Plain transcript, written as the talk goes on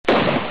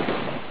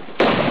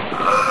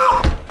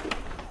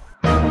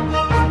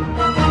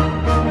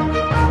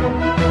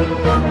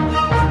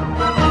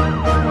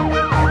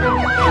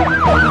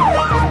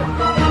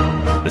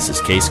This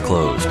is Case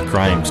Closed,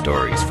 crime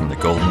stories from the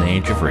golden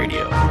age of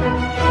radio.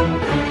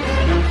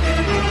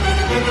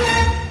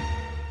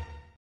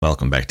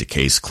 Welcome back to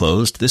Case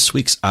Closed. This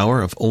week's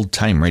hour of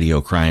old-time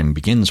radio crime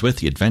begins with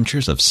the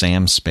adventures of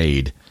Sam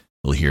Spade.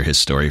 We'll hear his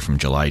story from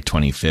July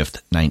 25th,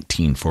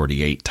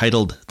 1948,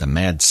 titled The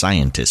Mad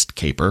Scientist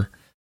Caper.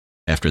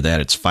 After that,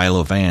 it's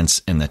Philo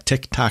Vance and the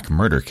Tick-Tock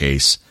murder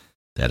case.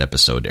 That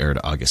episode aired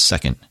August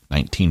 2nd,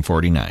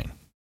 1949.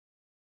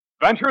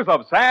 Adventures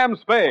of Sam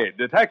Spade,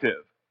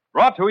 Detective.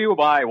 Brought to you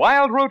by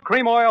Wild Root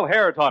Cream Oil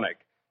Hair Tonic,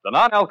 the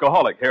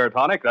non-alcoholic hair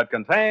tonic that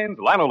contains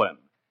lanolin.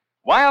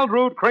 Wild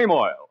Root Cream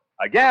Oil.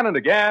 Again and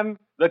again,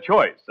 the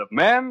choice of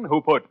men who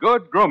put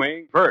good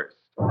grooming first.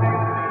 Sam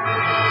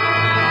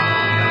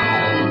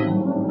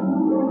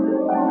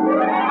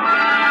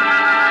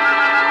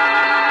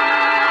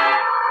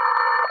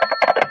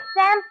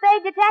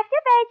Spade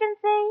Detective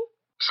Agency.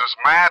 This is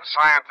Mad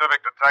Scientific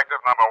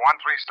Detective number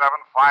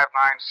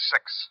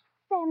 137596.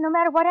 Sam, no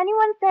matter what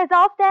anyone says,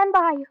 I'll stand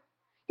by you.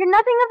 You're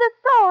nothing of the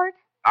sort.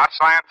 Not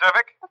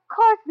scientific? Of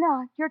course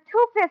not. You're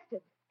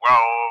two-fisted.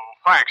 Well,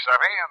 thanks,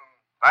 Effie. And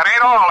that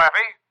ain't all,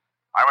 Effie.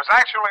 I was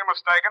actually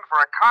mistaken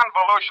for a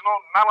convolutional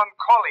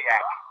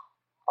melancholiac.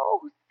 Oh,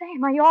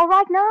 Sam, are you all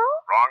right now?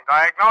 Wrong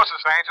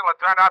diagnosis, Angel.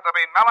 It turned out to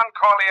be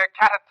melancholia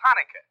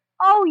catatonica.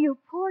 Oh, you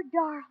poor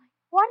darling.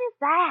 What is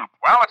that?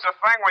 Well, it's a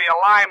thing where you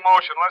lie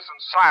motionless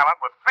and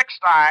silent with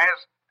fixed eyes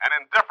and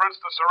indifference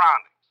to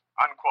surroundings.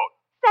 Unquote.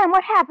 Sam,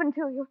 what happened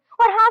to you?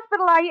 What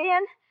hospital are you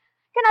in?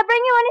 Can I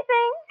bring you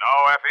anything?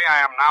 No, Effie,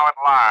 I am now at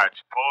large.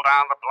 Pull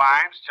down the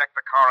blinds, check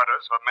the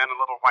corridors for men in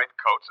little white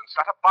coats, and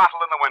set a bottle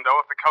in the window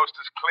if the coast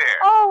is clear.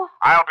 Oh.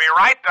 I'll be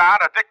right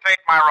down to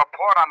dictate my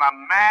report on the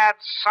Mad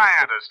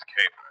Scientist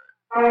caper.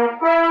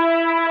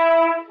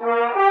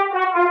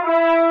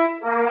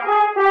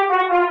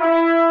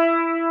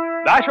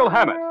 Dashiell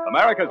Hammett,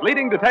 America's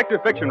leading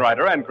detective fiction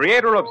writer and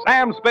creator of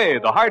Sam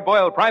Spade, the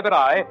hard-boiled private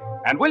eye,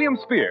 and William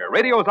Spear,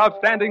 radio's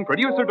outstanding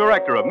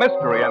producer-director of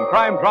mystery and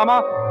crime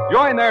drama,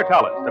 join their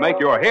talents to make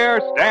your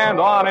hair stand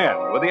on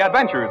end with the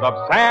adventures of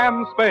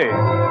Sam Spade.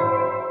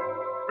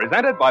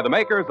 Presented by the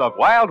makers of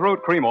Wild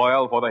Root Cream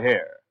Oil for the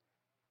hair.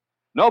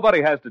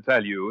 Nobody has to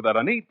tell you that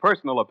a neat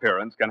personal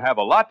appearance can have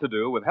a lot to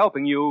do with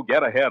helping you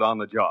get ahead on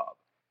the job.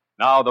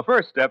 Now, the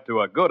first step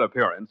to a good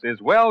appearance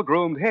is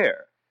well-groomed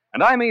hair.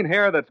 And I mean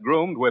hair that's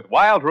groomed with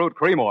Wild Root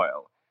Cream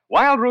Oil.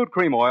 Wild Root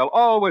Cream Oil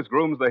always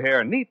grooms the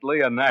hair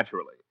neatly and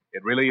naturally.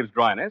 It relieves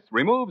dryness,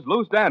 removes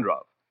loose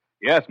dandruff.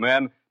 Yes,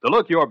 men, to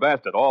look your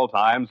best at all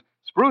times,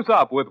 spruce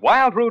up with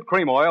Wild Root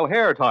Cream Oil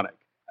Hair Tonic.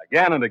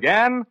 Again and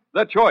again,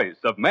 the choice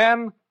of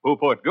men who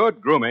put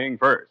good grooming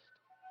first.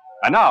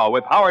 And now,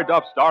 with Howard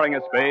Duff starring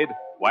as Spade,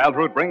 Wild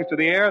Root brings to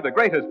the air the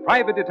greatest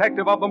private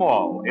detective of them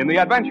all in the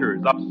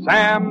adventures of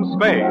Sam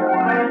Spade.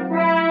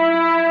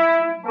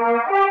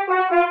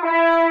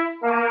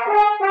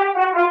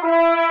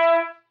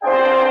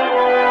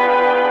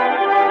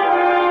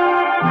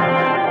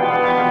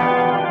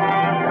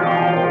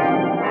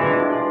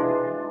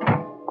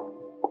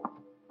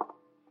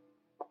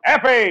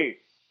 Effie!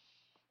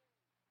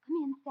 Come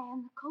in,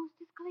 Sam. The coast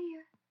is clear.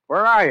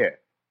 Where are you?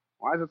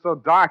 Why is it so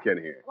dark in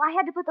here? Well, I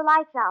had to put the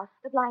lights out.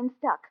 The blind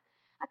stuck.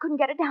 I couldn't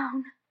get it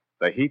down.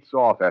 The heat's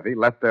off, Effie.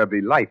 Let there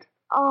be light.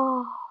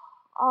 Oh,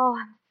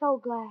 I'm so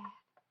glad.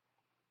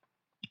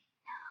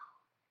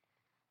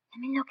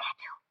 Let me look at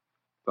you.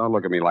 Don't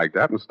look at me like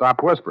that and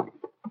stop whispering.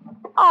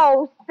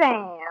 Oh,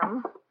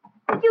 Sam.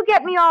 Did you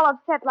get me all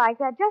upset like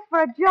that just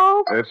for a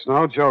joke? It's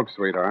no joke,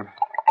 sweetheart.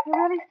 You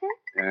really sick?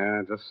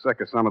 Yeah, just sick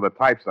of some of the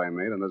types I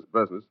made in this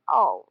business.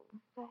 Oh,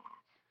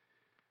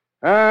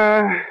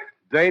 sad.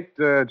 Date,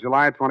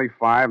 July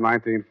 25,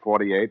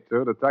 1948,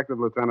 to Detective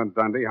Lieutenant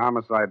Dundee,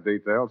 Homicide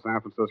Detail, San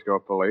Francisco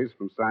Police,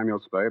 from Samuel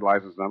Spade,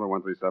 license number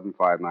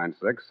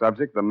 137596.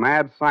 Subject, the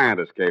Mad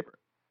Scientist caper.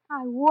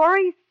 I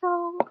worry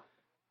so.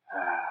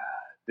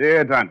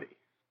 Dear Dundee,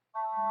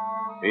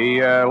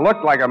 he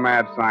looked like a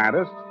mad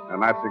scientist,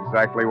 and that's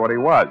exactly what he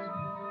was.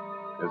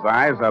 His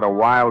eyes had a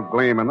wild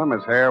gleam in them,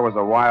 his hair was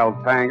a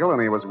wild tangle,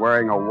 and he was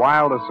wearing a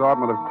wild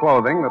assortment of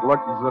clothing that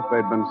looked as if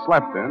they'd been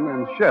slept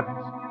in shifts.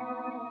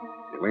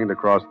 He leaned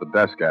across the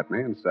desk at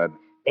me and said,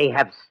 "They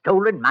have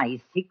stolen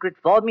my secret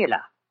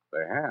formula."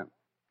 "They have?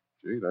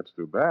 Gee, that's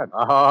too bad."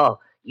 Oh,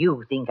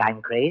 you think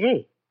I'm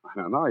crazy? "I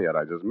don't know yet.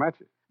 I just met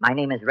you." My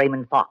name is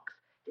Raymond Fox.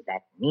 Does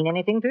that mean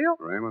anything to you?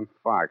 "Raymond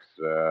Fox.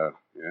 Yeah,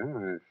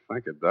 I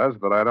think it does,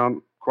 but I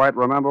don't quite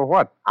remember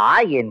what."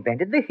 I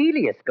invented the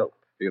helioscope.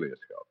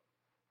 "Helioscope?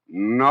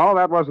 No,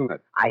 that wasn't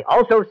it." I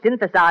also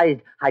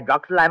synthesized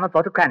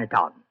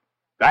hydroxylamophotochronaton.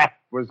 That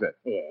was it.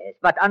 Yes,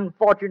 but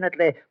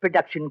unfortunately,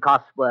 production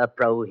costs were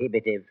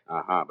prohibitive.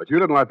 Uh-huh, but you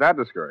didn't let that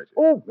discourage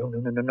you. Oh,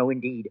 no,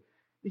 indeed.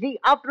 You see,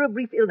 after a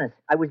brief illness,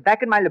 I was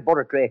back in my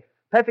laboratory,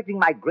 perfecting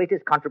my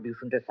greatest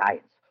contribution to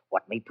science.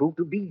 What may prove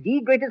to be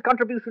the greatest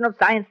contribution of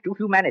science to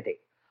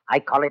humanity. I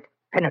call it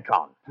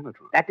Penetron.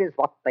 Penetron? That is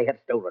what they have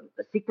stolen.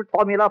 The secret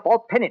formula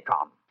for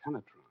Penetron.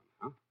 Penetron,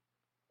 huh?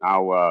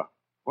 Now,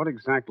 what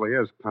exactly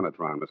is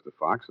Penetron, Mr.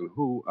 Fox, and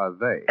who are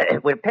they?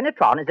 Well,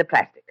 Penetron is a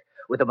plastic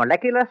with a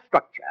molecular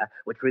structure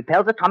which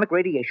repels atomic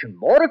radiation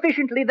more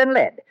efficiently than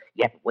lead,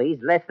 yet weighs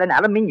less than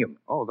aluminium.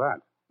 Oh, that.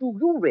 Do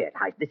you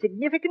realize the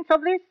significance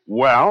of this?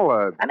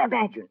 Well, And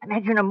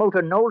imagine a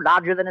motor no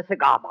larger than a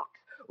cigar box,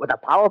 with a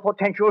power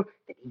potential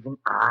that even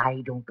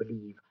I don't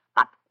believe,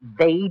 but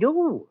they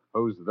do.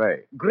 who's they?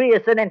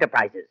 Grierson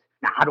Enterprises.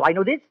 Now, how do I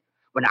know this?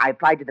 When I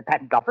applied to the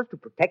patent office to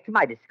protect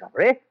my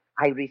discovery,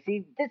 I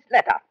received this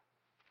letter.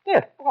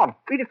 Here, go on,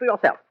 read it for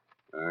yourself.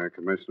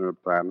 Commissioner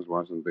of Patents,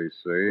 Washington,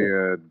 D.C.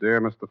 Dear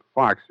Mr.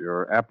 Fox,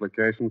 your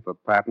application for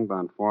patent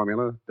on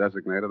formula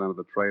designated under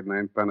the trade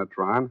name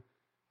Penetron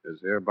is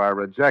hereby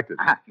rejected.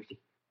 You see.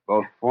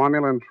 Both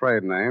formula and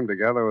trade name,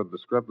 together with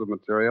descriptive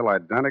material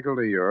identical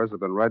to yours, have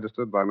been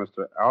registered by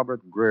Mr.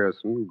 Albert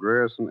Grierson,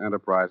 Grierson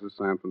Enterprises,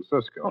 San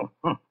Francisco.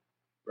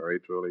 Very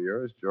truly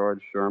yours,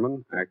 George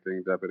Sherman,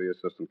 Acting Deputy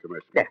Assistant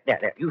Commissioner.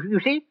 There. You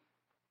see?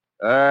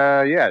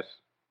 Yes.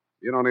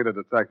 You don't need a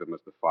detective,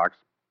 Mr. Fox.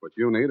 What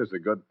you need is a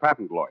good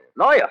patent lawyer.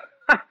 Lawyer?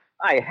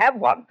 I have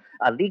one.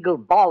 A legal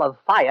ball of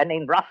fire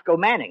named Roscoe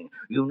Manning.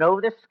 You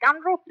know this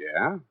scoundrel?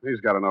 Yeah? He's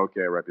got an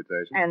okay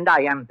reputation. And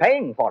I am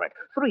paying for it.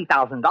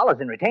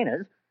 $3,000 in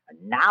retainers.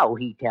 And now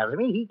he tells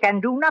me he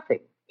can do nothing.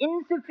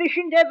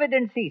 Insufficient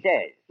evidence, he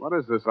says. What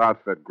is this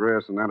outfit,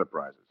 Grierson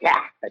Enterprises? Yeah,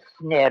 a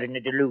snare in a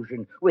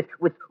delusion, with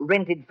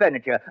rented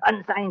furniture,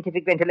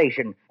 unscientific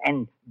ventilation,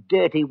 and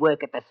dirty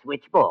work at the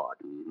switchboard.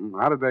 Mm-hmm.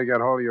 How did they get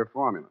hold of your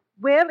formula?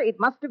 Well, it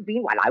must have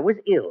been while I was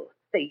ill.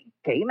 They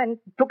came and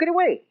took it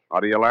away.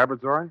 Out of your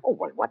laboratory? Oh,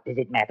 well, what does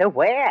it matter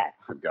where?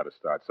 I've got to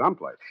start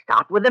someplace.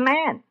 Start with the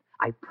man.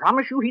 I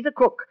promise you he's a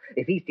crook.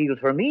 If he steals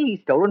from me,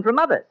 he's stolen from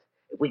others.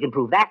 If we can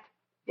prove that,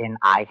 then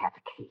I have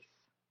a case.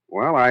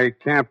 Well, I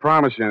can't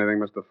promise you anything,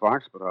 Mr.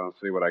 Fox, but I'll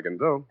see what I can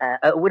do.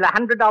 Will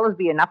 $100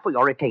 be enough for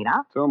your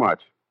retainer? Too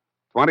much.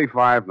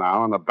 25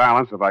 now, and the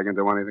balance if I can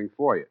do anything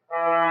for you.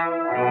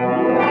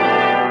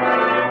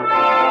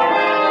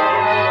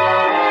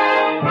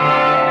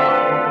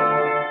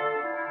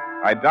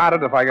 I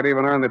doubted if I could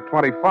even earn the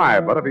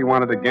 25, but if he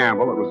wanted to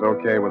gamble, it was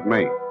okay with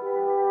me.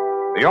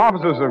 The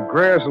offices of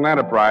Grierson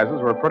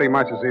Enterprises were pretty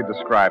much as he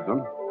described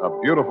them, a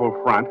beautiful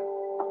front,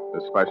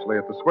 especially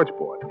at the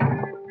switchboard.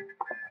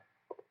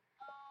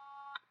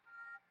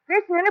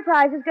 Grierson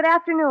Enterprises, good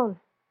afternoon.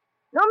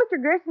 No, Mr.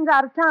 Grierson's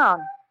out of town.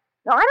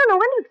 No, I don't know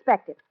when to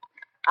expect it.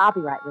 I'll be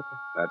right with you.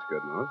 That's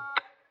good news.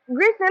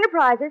 Grierson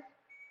Enterprises?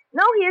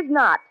 No, he is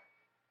not.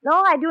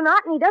 No, I do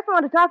not, and he doesn't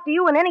want to talk to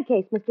you in any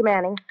case, Mr.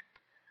 Manning.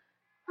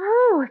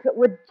 Oh, if it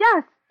would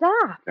just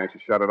stop. Can't you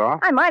shut it off?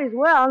 I might as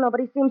well.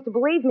 Nobody seems to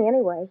believe me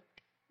anyway.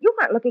 You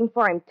aren't looking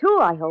for him, too,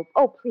 I hope.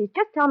 Oh, please,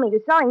 just tell me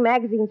you're selling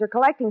magazines or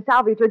collecting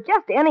salvage or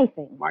just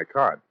anything. My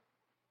card.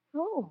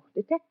 Oh,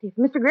 detective.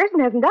 Mr. Grierson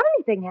hasn't done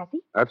anything, has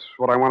he? That's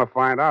what I want to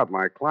find out.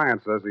 My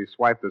client says he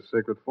swiped his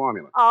secret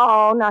formula.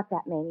 Oh, not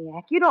that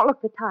maniac. You don't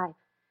look the type.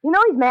 You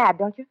know he's mad,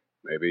 don't you?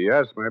 Maybe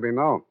yes, maybe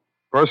no.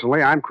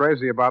 Personally, I'm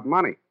crazy about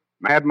money.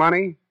 Mad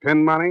money,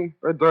 pin money,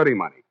 or dirty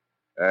money.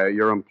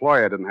 Your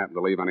employer didn't happen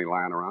to leave any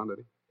lying around, did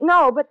he?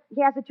 No, but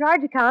he has a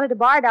charge account at a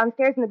bar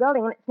downstairs in the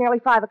building, and it's nearly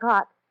 5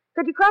 o'clock.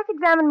 Could you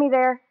cross-examine me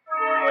there?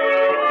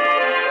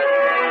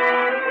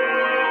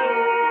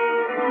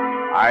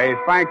 I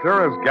thanked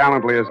her as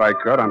gallantly as I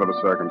could under the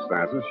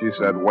circumstances. She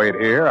said, "Wait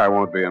here, I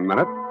won't be a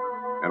minute."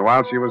 And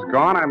while she was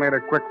gone, I made a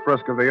quick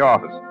frisk of the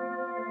office.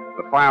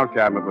 The file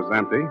cabinet was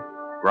empty.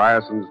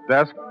 Grierson's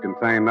desk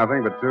contained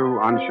nothing but 2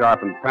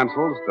 unsharpened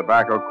pencils,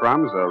 tobacco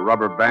crumbs, a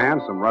rubber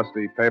band, some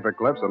rusty paper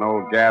clips, an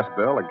old gas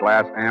bill, a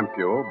glass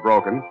ampule,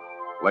 broken,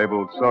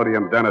 labeled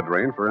sodium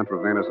denadrine for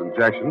intravenous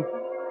injection,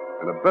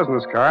 and a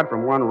business card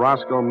from one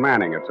Roscoe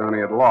Manning,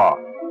 attorney at law.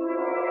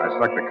 I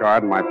stuck the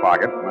card in my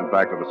pocket, went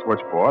back to the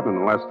switchboard, and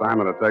in less time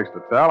than it takes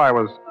to tell, I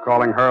was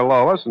calling her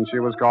Lois, and she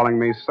was calling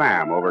me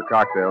Sam over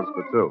cocktails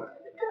for 2.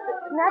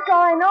 And that's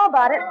all I know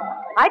about it.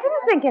 I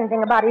didn't think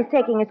anything about his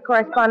taking his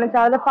correspondence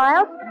out of the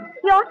files.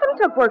 He often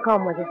took work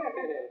home with him.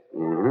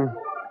 Mm-hmm.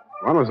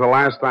 When was the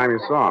last time you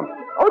saw him?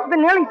 Oh, it's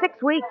been nearly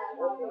 6 weeks.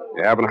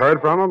 You haven't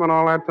heard from him in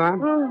all that time?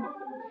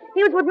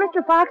 He was with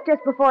Mr. Fox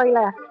just before he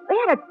left. They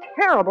had a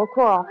terrible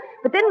quarrel.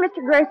 But then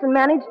Mr. Grierson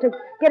managed to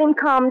get him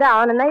calmed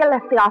down, and they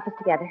left the office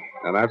together.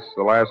 And that's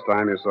the last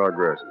time you saw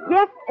Grierson? Huh?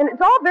 Yes, and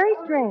it's all very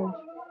strange.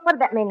 What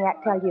did that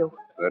maniac tell you?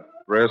 That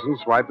Grierson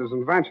swiped his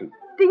invention.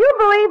 Do you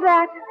believe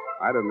that?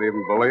 I didn't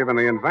even believe in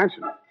the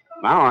invention.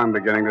 Now I'm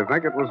beginning to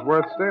think it was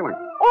worth stealing.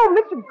 Oh,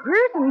 Mr.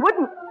 Grierson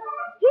wouldn't.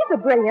 He's a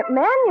brilliant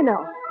man, you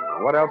know.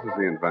 What else has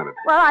he invented?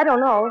 Well, I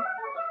don't know.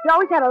 He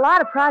always had a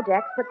lot of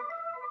projects, but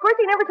of course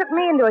he never took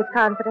me into his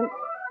confidence.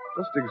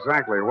 Just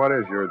exactly what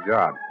is your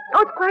job?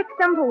 Oh, it's quite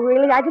simple,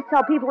 really. I just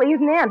tell people he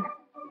isn't in.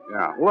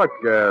 Yeah, look,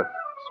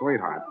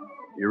 sweetheart,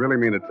 you really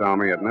mean to tell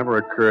me it never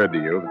occurred to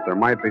you that there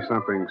might be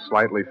something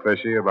slightly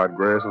fishy about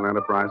Grierson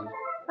Enterprises?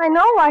 I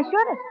know. Why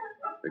should it?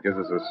 Because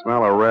there's a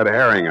smell of red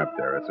herring up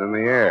there. It's in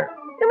the air.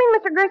 You mean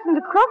Mr. Grierson's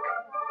a crook?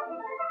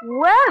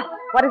 Well,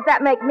 what does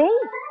that make me?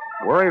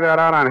 Worry that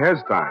out on his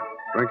time.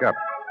 Drink up.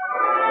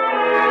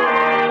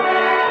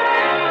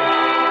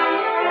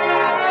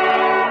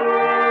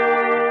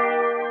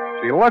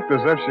 She looked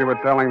as if she were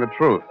telling the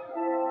truth.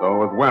 Though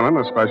with women,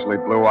 especially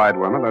blue-eyed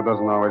women, that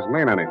doesn't always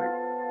mean anything.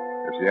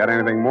 If she had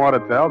anything more to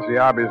tell, she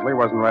obviously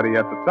wasn't ready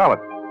yet to tell it.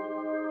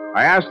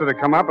 I asked her to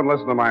come up and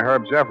listen to my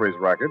Herb Jeffries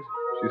records.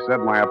 She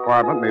said my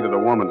apartment needed a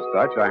woman's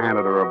touch. I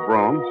handed her a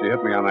broom. She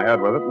hit me on the head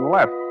with it and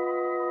left.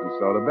 And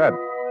so to bed.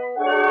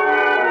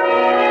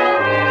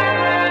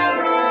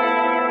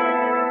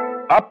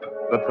 Up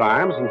the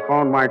Times and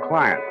phoned my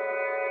client.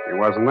 He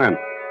wasn't in.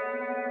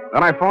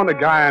 Then I phoned a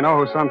guy I know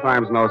who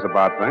sometimes knows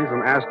about things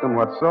and asked him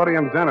what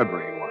sodium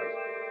denadrine was.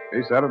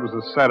 He said it was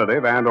a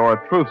sedative and/or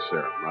a truth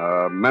serum,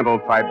 a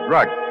mental-type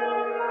drug.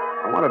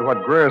 I wondered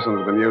what Grierson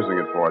had been using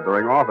it for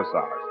during office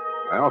hours.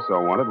 I also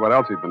wondered what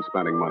else he'd been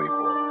spending money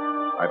for.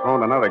 I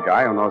phoned another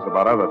guy who knows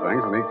about other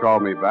things, and he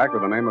called me back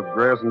with the name of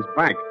Grierson's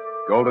bank,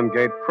 Golden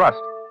Gate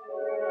Trust.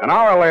 An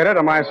hour later,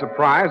 to my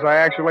surprise, I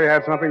actually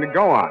had something to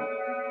go on.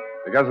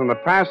 Because in the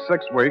past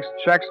 6 weeks,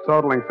 checks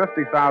totaling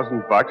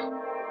 $50,000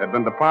 had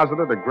been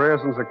deposited to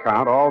Grierson's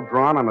account, all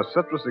drawn on the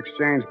Citrus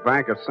Exchange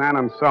Bank of San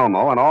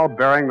Anselmo, and all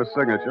bearing the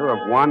signature of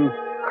one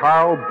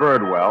Carl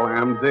Birdwell,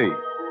 M.D.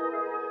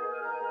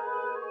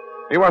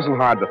 He wasn't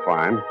hard to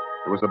find.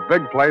 It was a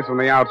big place on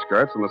the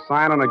outskirts, and the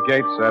sign on the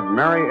gate said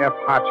Mary F.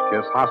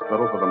 Hotchkiss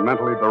Hospital for the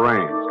Mentally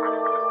Deranged.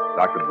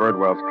 Dr.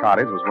 Birdwell's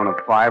cottage was one of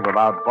 5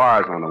 without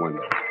bars on the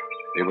windows.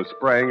 He was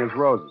spraying his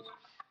roses.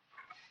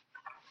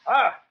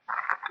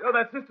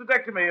 That's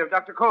cystectomy of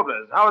Dr.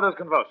 Kobler's. How are those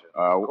convulsions?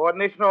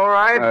 Coordination all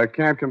right?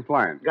 Can't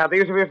complain. Got the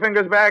use of your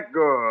fingers back?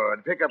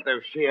 Good. Pick up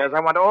those shears. I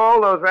want all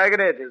those ragged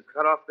edges.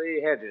 Cut off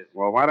the hedges.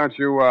 Well, why don't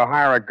you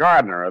hire a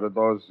gardener? Or did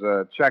those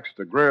checks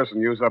to Grierson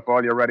use up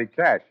all your ready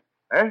cash?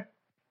 Eh?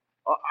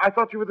 I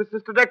thought you were the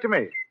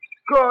cystectomy.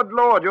 Good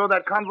Lord, you're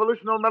that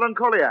convolutional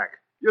melancholiac.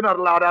 You're not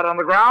allowed out on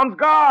the grounds.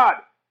 Guard!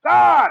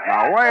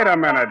 Now, wait a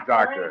minute,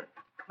 Doctor.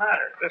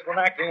 Matter. This one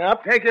acting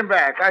up. Take him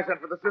back. I sent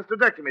for the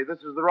cystectomy. This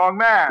is the wrong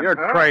man. You're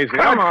crazy.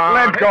 Come on.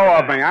 Let go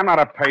of me. I'm not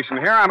a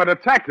patient here. I'm a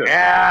detective.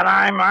 Yeah,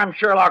 and I'm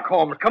Sherlock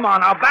Holmes. Come on,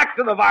 now, back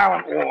to the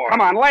violent war.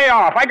 Come on, lay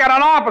off. I got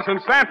an office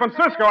in San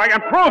Francisco. I can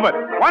prove it.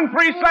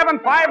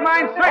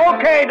 137596.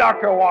 Okay,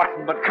 Dr.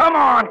 Watson, but come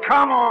on.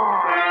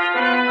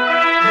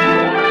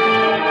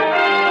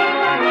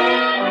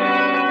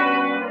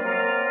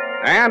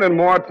 And in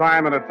more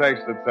time than it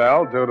takes to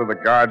tell, due to the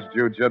guard's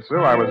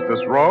jiu-jitsu, I was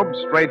disrobed,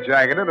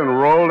 straitjacketed, and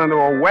rolled into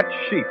a wet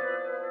sheet.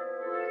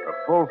 A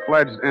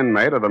full-fledged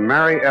inmate of the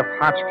Mary F.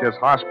 Hotchkiss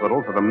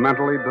Hospital for the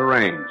Mentally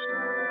Deranged,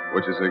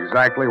 which is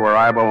exactly where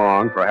I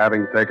belong for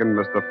having taken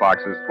Mr.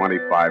 Fox's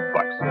 $25.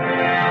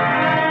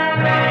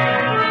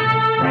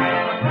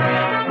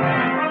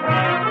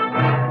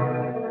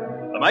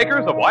 The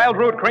makers of Wild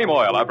Root Cream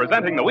Oil are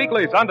presenting the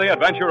weekly Sunday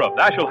adventure of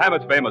Dashiell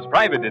Hammett's famous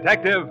private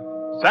detective,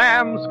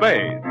 Sam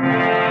Spade.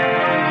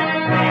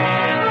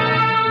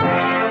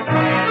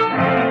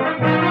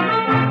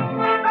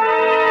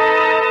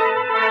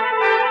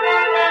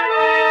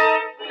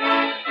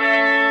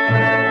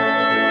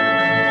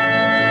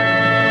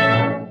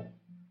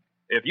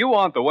 If you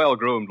want the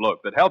well-groomed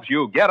look that helps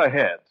you get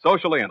ahead,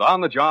 socially and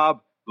on the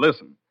job,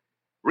 listen.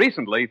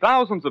 Recently,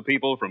 thousands of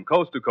people from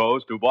coast to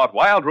coast who bought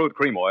Wild Root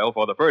Cream Oil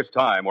for the first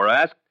time were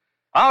asked,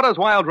 how does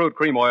Wild Root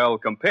Cream Oil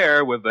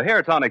compare with the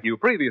hair tonic you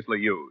previously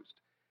used?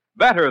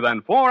 Better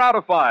than 4 out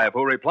of 5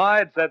 who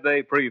replied said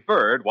they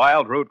preferred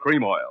Wild Root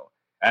Cream Oil.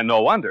 And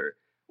no wonder.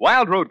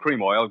 Wild Root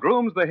Cream Oil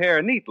grooms the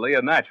hair neatly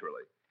and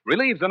naturally,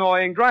 relieves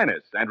annoying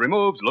dryness, and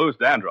removes loose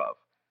dandruff.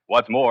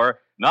 What's more,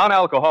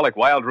 non-alcoholic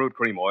Wild Root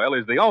Cream Oil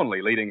is the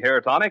only leading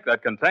hair tonic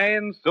that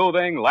contains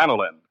soothing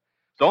lanolin.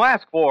 So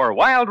ask for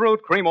Wild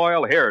Root Cream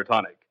Oil Hair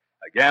Tonic.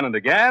 Again and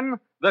again,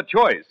 the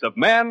choice of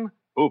men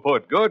who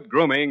put good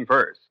grooming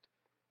first.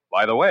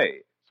 By the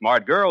way,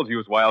 smart girls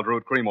use Wild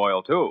Root Cream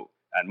Oil, too.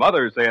 And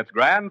mothers say it's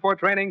grand for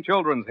training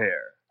children's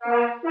hair.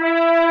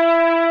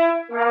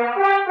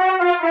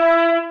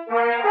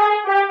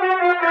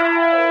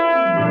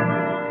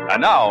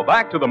 And now,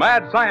 back to the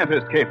Mad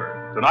Scientist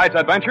Caper. Tonight's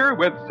adventure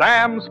with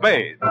Sam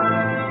Spade.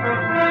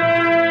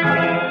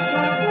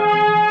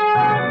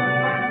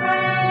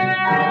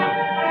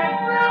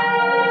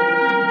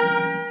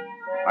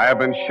 I have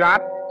been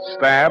shot,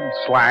 stabbed,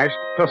 slashed,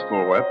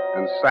 pistol whipped,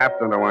 and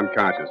sapped into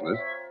unconsciousness.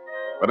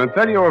 But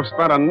until you have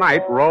spent a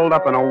night rolled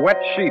up in a wet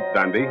sheet,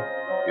 Dundee,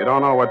 you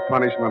don't know what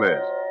punishment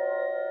is.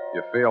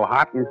 You feel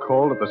hot and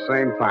cold at the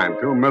same time,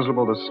 too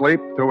miserable to sleep,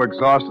 too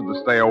exhausted to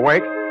stay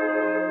awake.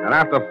 And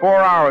after 4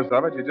 hours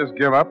of it, you just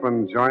give up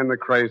and join the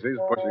crazies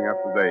pushing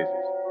up the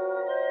daisies.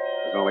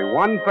 There's only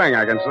one thing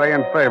I can say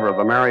in favor of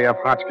the Mary F.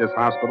 Hotchkiss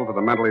Hospital for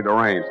the Mentally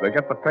Deranged. They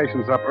get the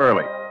patients up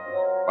early.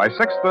 By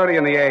 6:30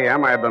 in the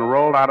a.m., I had been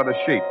rolled out of the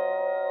sheet.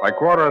 By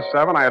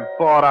 6:45, I had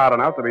thawed out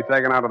enough to be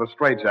taken out of the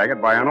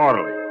straitjacket by an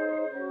orderly.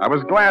 I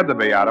was glad to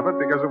be out of it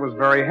because it was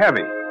very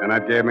heavy, and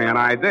that gave me an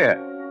idea.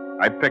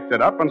 I picked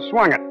it up and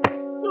swung it.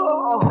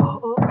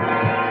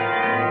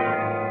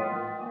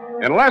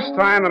 In less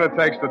time than it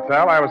takes to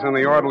tell, I was in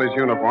the orderly's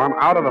uniform,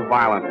 out of the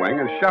violent wing,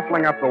 and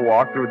shuffling up the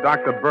walk through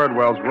Dr.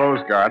 Birdwell's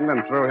rose garden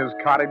and through his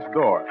cottage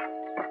door.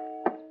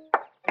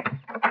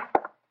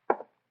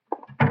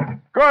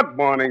 Good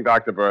morning,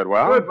 Dr.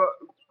 Birdwell.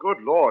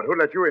 Good Lord, who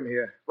let you in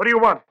here? What do you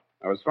want?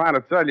 I was trying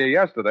to tell you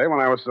yesterday when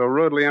I was so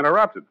rudely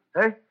interrupted.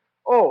 Hey?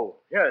 Oh,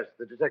 yes,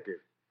 the detective.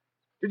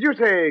 Did you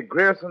say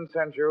Grierson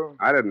sent you?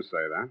 I didn't say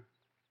that.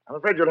 I'm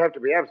afraid you'll have to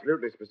be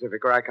absolutely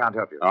specific or I can't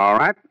help you. All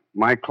right.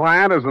 My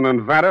client is an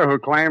inventor who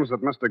claims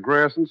that Mr.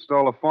 Grierson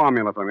stole a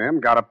formula from him,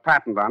 got a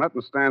patent on it,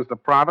 and stands to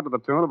profit to the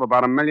tune of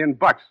about $1 million.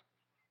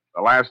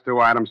 The last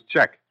two items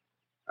check.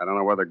 I don't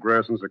know whether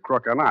Grierson's a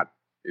crook or not.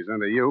 He's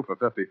into you for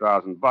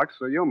 $50,000,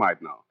 so you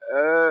might know.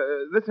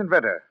 This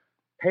inventor.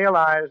 Pale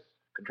eyes,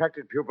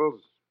 contracted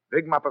pupils,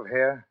 big mop of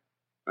hair.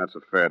 That's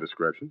a fair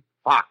description.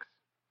 Fox.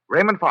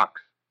 Raymond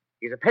Fox.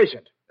 He's a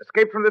patient,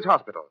 escaped from this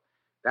hospital.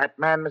 That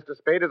man, Mr.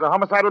 Spade, is a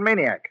homicidal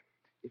maniac.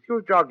 If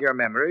you'll jog your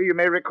memory, you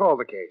may recall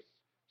the case.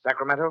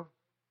 Sacramento,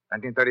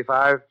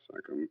 1935.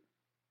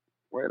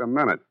 Wait a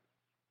minute.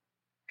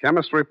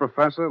 Chemistry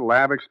professor,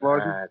 lab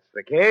explosion? That's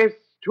the case.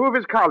 Two of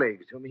his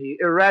colleagues, whom he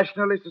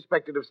irrationally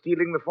suspected of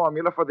stealing the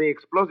formula for the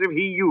explosive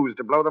he used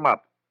to blow them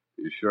up.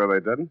 You sure they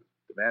didn't?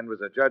 The man was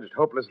adjudged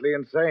hopelessly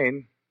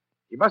insane.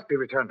 He must be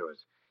returned to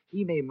us.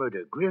 He may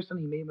murder Grierson,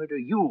 he may murder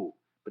you,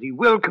 but he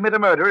will commit a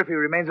murder if he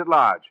remains at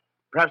large.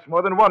 Perhaps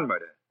more than one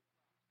murder.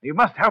 You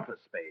must help us,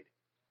 Spade.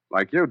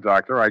 Like you,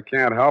 Doctor, I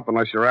can't help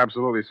unless you're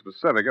absolutely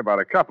specific about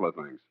a couple of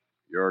things.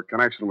 Your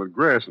connection with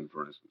Grierson,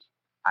 for instance.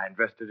 I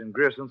invested in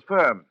Grierson's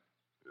firm.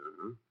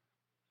 Uh-huh.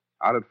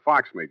 How did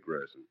Fox meet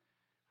Grierson?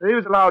 He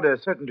was allowed a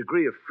certain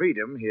degree of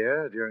freedom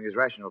here during his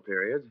rational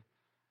periods.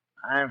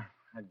 I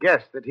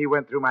guessed that he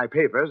went through my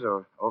papers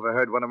or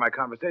overheard one of my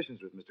conversations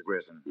with Mr.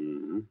 Grierson.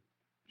 Mm-hmm.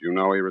 Did you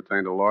know he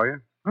retained a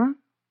lawyer? Hmm?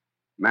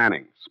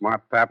 Manning,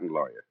 smart patent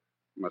lawyer.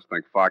 You must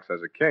think Fox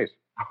has a case.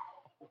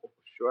 Oh,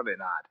 surely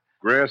not.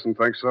 Grierson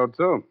thinks so,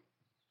 too.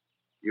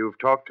 You've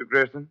talked to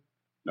Grierson?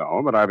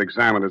 No, but I've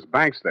examined his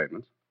bank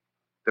statements.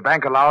 The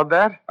bank allowed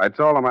that? I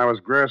told him I was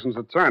Grierson's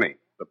attorney.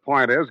 The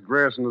point is,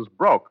 Grierson is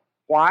broke.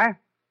 Why?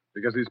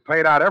 Because he's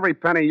paid out every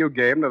penny you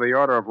gave him to the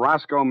order of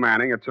Roscoe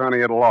Manning,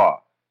 attorney at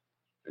law.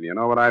 And you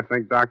know what I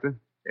think, Doctor?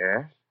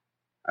 Yes?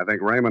 I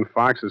think Raymond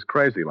Fox is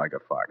crazy like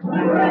a fox. And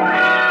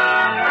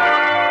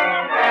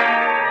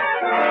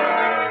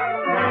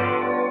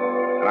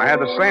I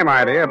had the same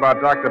idea about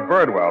Dr.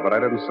 Birdwell, but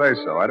I didn't say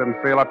so. I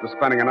didn't feel up to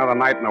spending another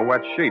night in a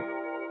wet sheet.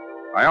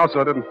 I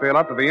also didn't feel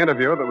up to the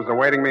interview that was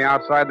awaiting me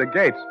outside the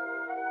gates.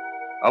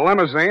 A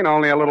limousine,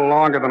 only a little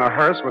longer than a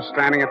hearse, was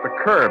standing at the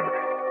curb.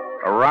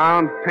 A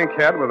round, pink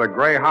head with a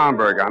gray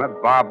Homburg on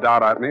it bobbed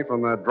out at me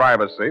from the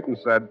driver's seat and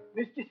said,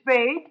 Mr.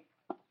 Spade?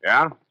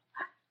 Yeah?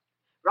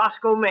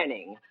 Roscoe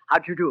Manning.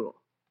 How'd you do?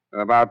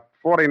 About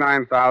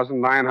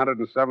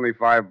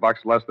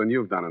 $49,975 less than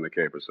you've done in the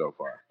caper so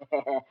far.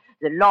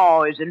 The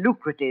law is a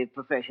lucrative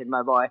profession,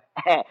 my boy.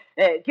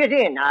 Get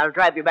in. I'll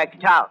drive you back to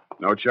town.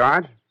 No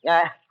charge?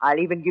 I'll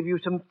even give you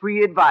some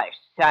free advice,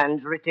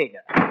 sans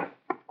retainer.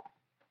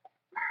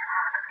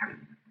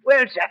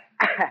 Well, sir,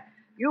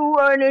 you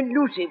are an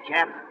elusive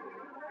chap.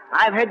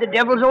 I've had the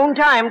devil's own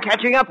time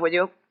catching up with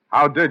you.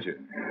 How did you?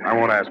 I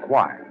won't ask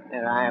why.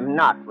 I am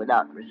not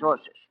without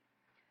resources.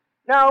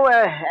 Now,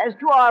 as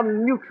to our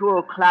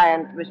mutual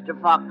client, Mr.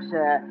 Fox,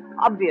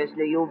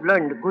 obviously you've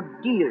learned a good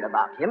deal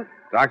about him.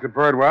 Dr.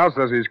 Birdwell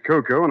says he's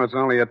cuckoo, and it's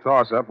only a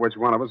toss-up which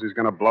one of us he's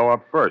going to blow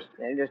up first.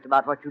 Just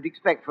about what you'd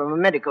expect from a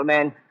medical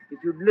man.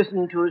 If you'd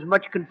listened to as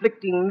much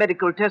conflicting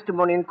medical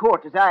testimony in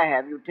court as I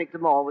have, you'd take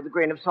them all with a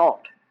grain of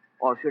salt.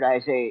 Or should I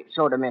say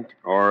soda mint?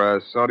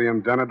 Or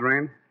sodium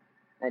denadrine?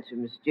 That's a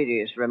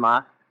mysterious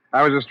remark.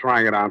 I was just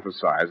trying it on for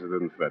size. It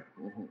didn't fit.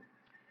 Mm-hmm.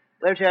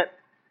 Well, sir,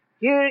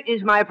 here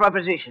is my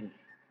proposition.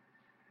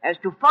 As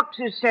to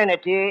Fox's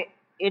sanity,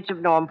 it's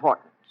of no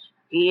importance.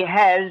 He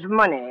has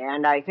money,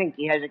 and I think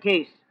he has a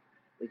case.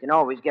 We can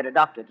always get a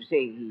doctor to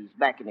say he's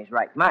back in his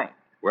right mind.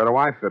 Where do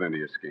I fit into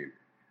your scheme?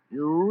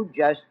 You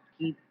just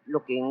keep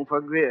looking for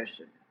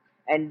Grierson.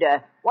 And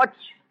watch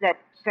that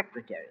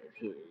secretary of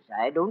his.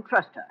 I don't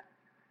trust her.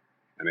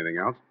 Anything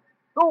else?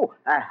 Oh,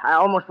 I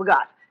almost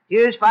forgot.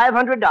 Here's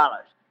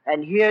 $500,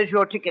 and here's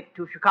your ticket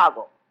to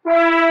Chicago.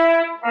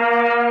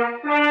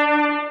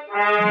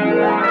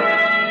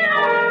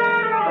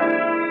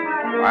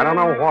 I don't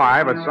know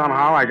why, but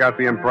somehow I got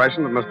the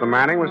impression that Mr.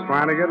 Manning was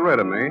trying to get rid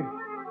of me.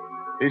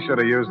 He should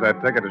have used that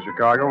ticket to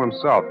Chicago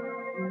himself.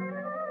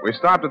 We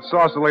stopped at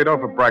Sausalito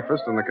for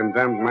breakfast, and the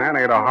condemned man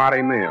ate a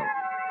hearty meal.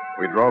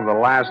 We drove the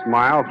last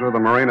mile through the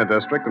Marina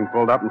District and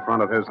pulled up in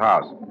front of his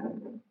house.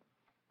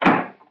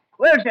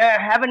 Well, sir,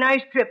 have a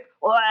nice trip.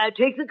 Or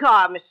take the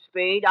car, Mr.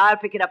 Spade. I'll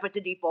pick it up at the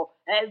depot.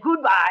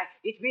 Goodbye.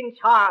 It's been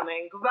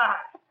charming. Goodbye.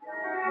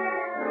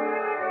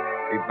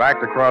 He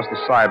backed across the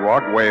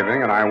sidewalk,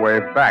 waving, and I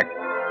waved back.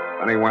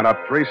 Then he went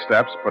up 3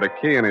 steps, put a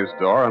key in his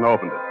door, and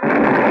opened it.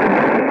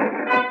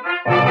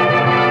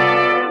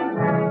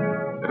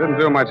 It didn't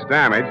do much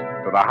damage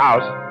to the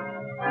house,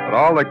 but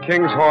all the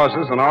king's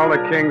horses and all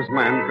the king's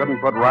men couldn't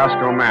put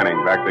Roscoe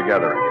Manning back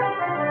together again.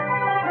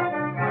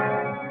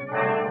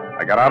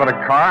 I got out of the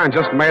car and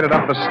just made it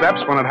up the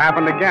steps when it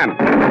happened again.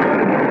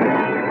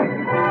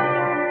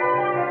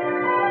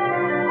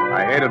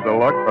 I hated the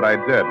look, but I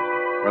did.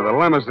 Where the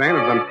limousine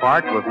had been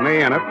parked with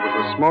me in it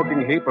was a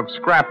smoking heap of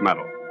scrap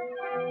metal.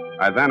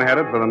 I then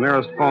headed for the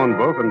nearest phone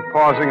booth and,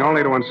 pausing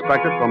only to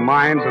inspect it for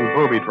mines and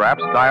booby traps,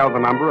 dialed the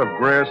number of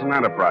Grierson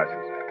Enterprises.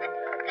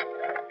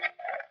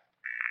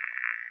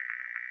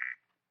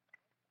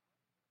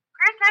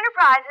 Grierson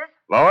Enterprises.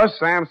 Lois,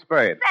 Sam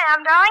Spade.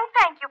 Sam, darling,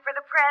 thank you for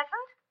the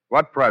present.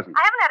 What present?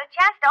 I haven't had a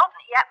chance to open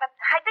it yet, but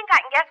I think I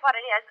can guess what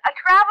it is. A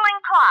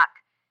traveling clock.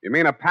 You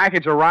mean a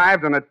package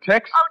arrived and it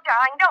ticks? Oh,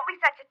 darling, don't be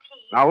such a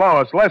tease. Now,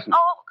 Lois, listen.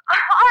 Oh,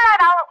 all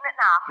right, I'll open it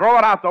now. Throw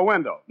it out the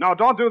window. No,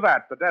 don't do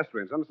that.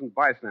 Pedestrians, innocent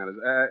bystanders.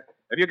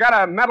 Have you got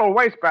a metal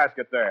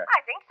wastebasket there?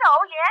 I think so,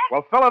 yes.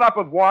 Well, fill it up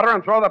with water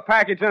and throw the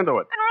package into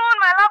it. And ruin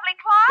my lovely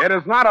clock? It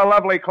is not a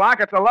lovely clock.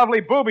 It's a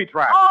lovely booby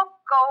trap. Oh,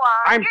 go on.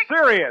 I'm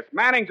serious.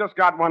 Manning just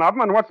got one of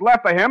them, and what's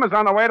left of him is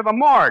on the way to the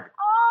morgue.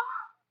 Oh,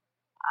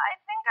 I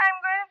think I'm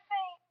going to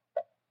faint.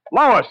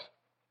 Lois!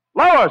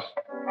 Lois!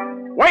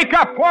 Wake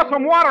up! Pour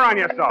some water on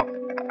yourself.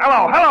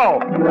 Hello!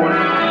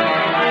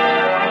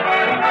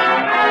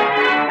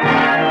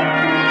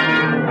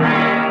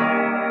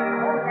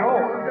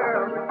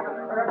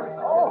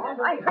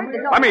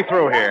 Let me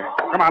through here.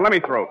 Come on, let me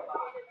through.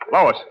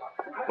 Lois.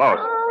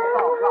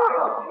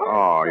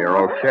 Oh, you're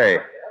okay.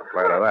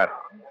 Glad of that.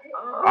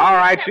 All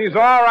right, she's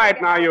all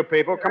right now, you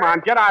people. Come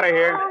on, get out of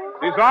here.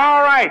 She's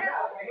all right.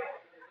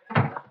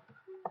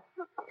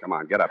 Come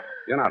on, get up.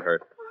 You're not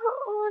hurt.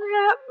 What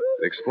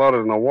happened? It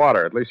exploded in the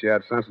water. At least you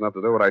had sense enough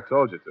to do what I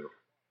told you to.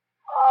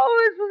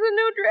 Oh, this was a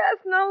new dress.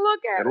 Now look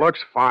at It looks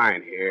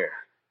fine here.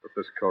 Put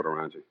this coat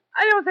around you.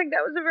 I don't think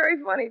that was a very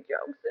funny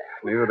joke,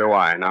 Sam. Neither do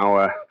I.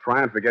 Now,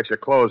 try and forget your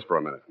clothes for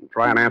a minute. And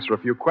try and answer a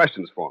few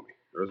questions for me.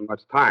 There isn't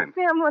much time.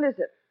 Sam, what is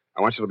it?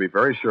 I want you to be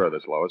very sure of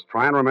this, Lois.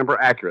 Try and remember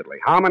accurately.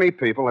 How many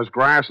people has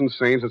Grierson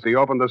seen since he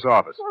opened this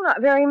office? Well,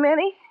 not very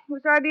many. He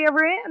was hardly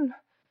ever in.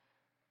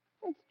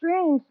 It's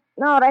strange.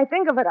 Now that I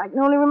think of it, I can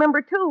only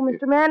remember two,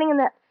 Mr. Manning and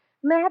that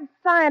mad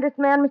scientist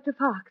man, Mr.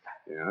 Fox.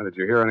 Yeah, did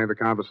you hear any of the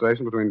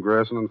conversation between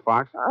Grierson and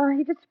Fox?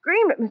 He just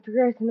screamed at Mr.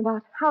 Grierson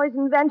about how his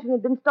invention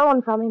had been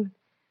stolen from him.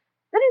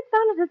 Then it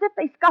sounded as if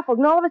they scuffled,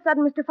 and all of a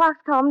sudden Mr. Fox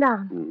calmed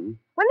down. Mm-hmm.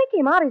 When they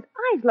came out, his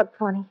eyes looked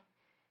funny,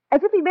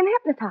 as if he'd been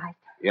hypnotized.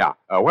 Yeah.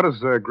 What does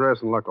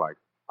Grierson look like?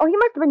 Oh, he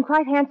must have been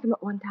quite handsome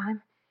at one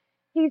time.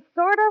 He's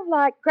sort of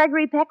like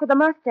Gregory Peck with a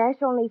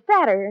mustache, only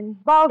fatter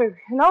and balder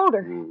and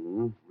older.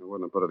 Mm-hmm. I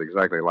wouldn't have put it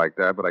exactly like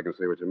that, but I can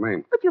see what you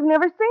mean. But you've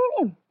never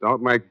seen him.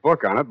 Don't make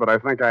book on it, but I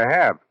think I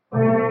have.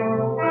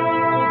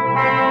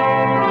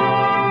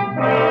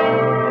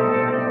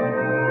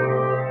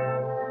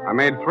 I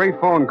made 3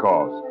 phone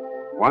calls.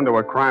 One to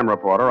a crime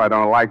reporter I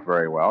don't like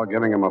very well,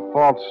 giving him a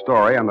false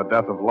story on the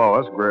death of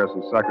Lois,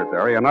 Grierson's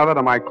secretary. Another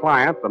to my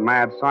client, the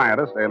mad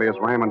scientist, alias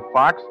Raymond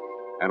Fox.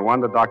 And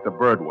one to Dr.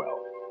 Birdwell.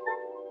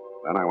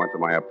 Then I went to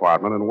my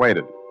apartment and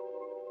waited.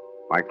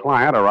 My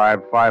client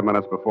arrived 5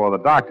 minutes before the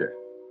doctor.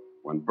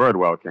 When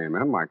Birdwell came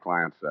in, my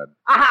client said,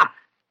 Aha!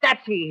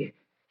 That's he.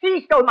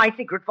 He stole my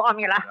secret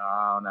formula.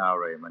 Now,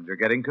 Raymond, you're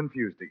getting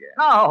confused again.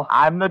 Oh.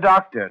 I'm the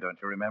doctor, don't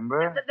you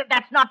remember?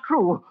 That's not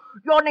true.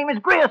 Your name is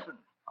Grierson.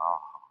 Oh,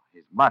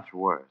 he's much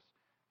worse.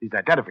 These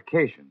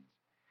identifications.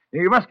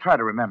 Now, you must try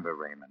to remember,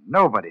 Raymond.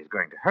 Nobody's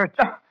going to hurt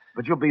you.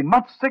 But you'll be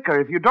much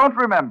sicker if you don't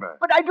remember.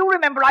 But I do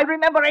remember. I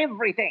remember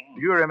everything.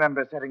 Do you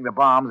remember setting the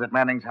bombs at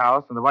Manning's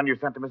house and the one you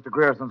sent to Mr.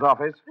 Grierson's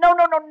office? No.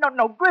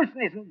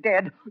 Grierson isn't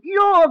dead.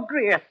 You're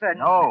Grierson.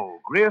 No,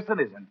 Grierson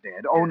isn't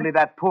dead. Only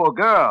that poor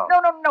girl.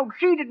 No.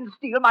 She didn't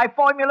steal my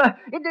formula.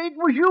 It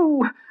was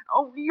you.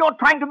 Oh, you're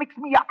trying to mix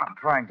me up. I'm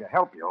trying to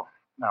help you.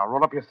 Now,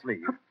 roll up your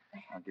sleeve.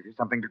 I'll give you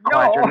something to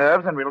quiet your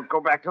nerves, and we'll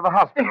go back to the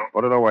hospital.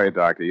 Put it away,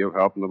 Doctor. You've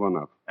helped him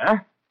enough. Huh?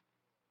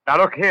 Now,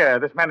 look here.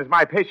 This man is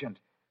my patient.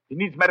 He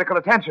needs medical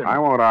attention. I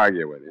won't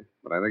argue with you,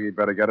 but I think he'd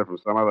better get it from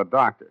some other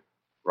doctor.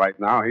 Right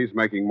now, he's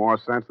making more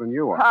sense than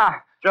you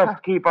are.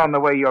 Just keep on the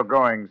way you're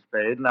going,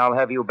 Spade, and I'll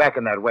have you back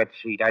in that wet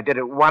sheet. I did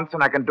it once,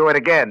 and I can do it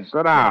again.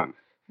 Sit down.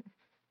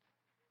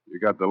 You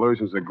got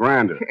delusions of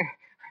grandeur.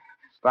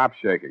 Stop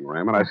shaking,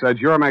 Raymond. I said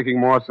you're making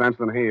more sense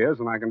than he is,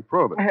 and I can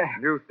prove it.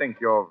 You think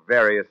you're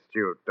very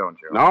astute, don't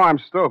you? No, I'm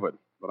stupid,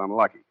 but I'm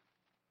lucky.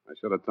 I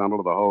should have tumbled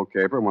to the whole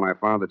caper when I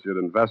found that you'd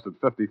invested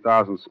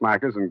 50,000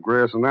 smackers in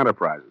Grierson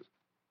Enterprises.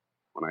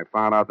 When I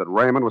found out that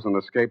Raymond was an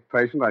escaped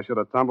patient, I should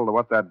have tumbled to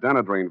what that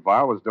Denadrine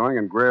vial was doing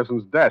in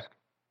Grierson's desk.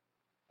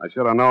 I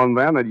should have known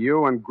then that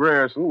you and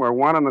Grierson were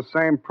one and the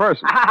same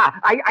person.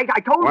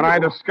 I told you. When I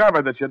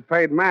discovered that you'd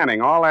paid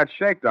Manning all that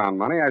shakedown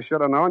money, I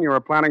should have known you were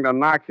planning to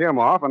knock him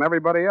off and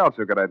everybody else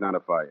who could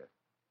identify you.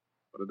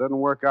 But it didn't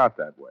work out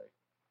that way.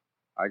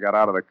 I got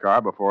out of the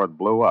car before it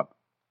blew up.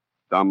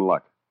 Dumb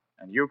luck.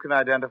 And you can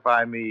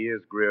identify me as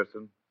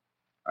Grierson?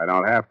 I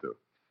don't have to.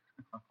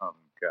 Oh,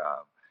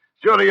 God.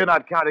 Surely you're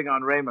not counting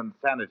on Raymond's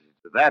sanity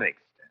to that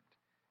extent.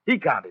 He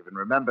can't even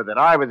remember that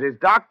I was his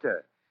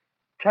doctor.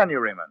 Can you,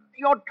 Raymond?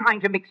 You're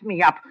trying to mix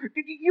me up.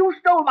 You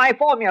stole my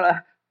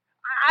formula.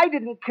 I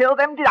didn't kill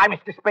them, did I,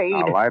 Mr. Spade?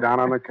 Now lie down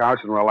on the couch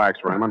and relax,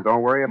 Raymond.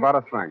 Don't worry about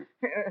a thing.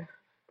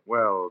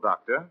 Well,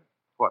 Doctor,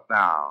 what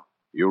now?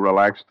 You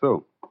relax,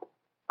 too.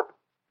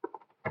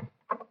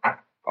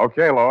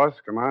 Okay, Lois,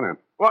 come on in.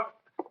 What?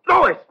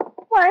 Lois!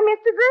 What Why,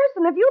 Mr.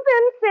 Gerson, have you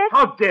been sick?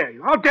 How dare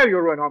you? How dare you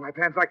ruin all my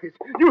plans like this?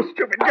 You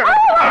stupid girl!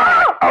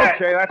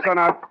 Okay, that's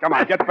enough. Come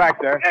on, get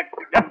back there.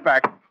 Get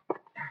back.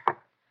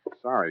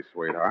 Sorry,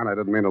 sweetheart. I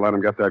didn't mean to let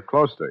him get that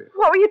close to you.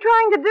 What were you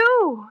trying to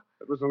do?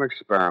 It was an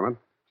experiment,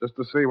 just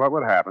to see what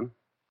would happen.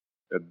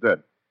 It did.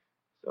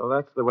 So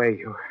that's the way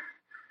you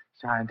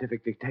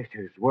scientific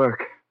detectives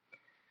work.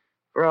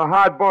 For a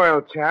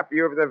hard-boiled chap,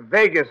 you have the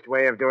vaguest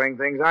way of doing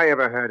things I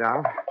ever heard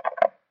of.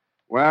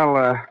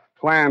 Well,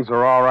 plans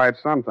are all right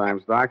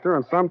sometimes, Doctor,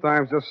 and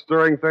sometimes just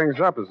stirring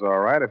things up is all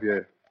right if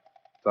you're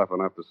tough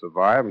enough to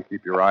survive and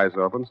keep your eyes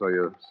open so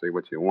you see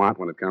what you want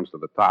when it comes to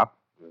the top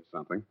or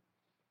something.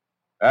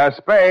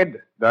 Spade,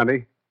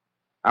 Dundee.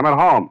 I'm at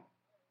home.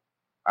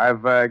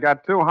 I've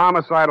got two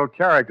homicidal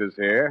characters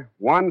here,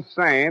 one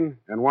sane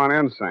and one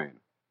insane.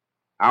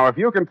 Now, if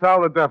you can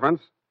tell the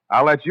difference,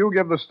 I'll let you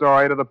give the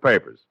story to the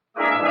papers.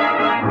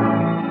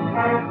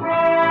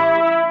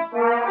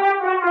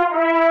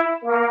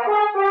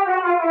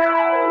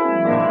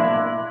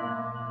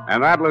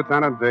 And that,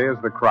 Lieutenant D, is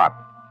the crop.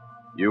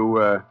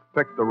 You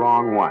picked the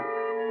wrong one.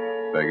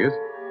 Figures.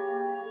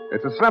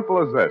 It's as simple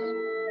as this.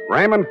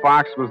 Raymond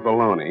Fox was the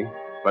loony,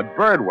 but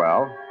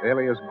Birdwell,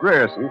 alias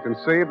Grierson,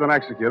 conceived and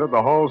executed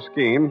the whole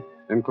scheme,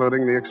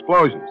 including the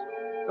explosions.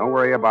 Don't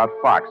worry about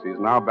Fox. He's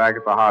now back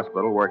at the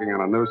hospital working on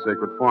a new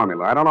secret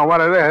formula. I don't know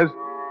what it is,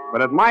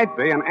 but it might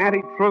be an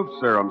anti-truth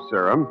serum,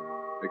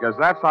 because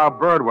that's how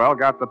Birdwell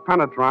got the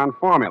Penetron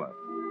formula,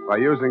 by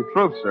using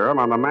truth serum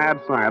on the mad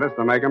scientist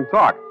to make him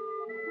talk.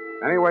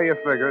 Anyway you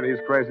figure it, he's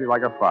crazy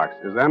like a fox.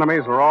 His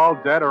enemies are all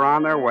dead or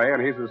on their way,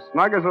 and he's as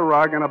snug as a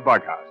rug in a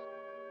bug house.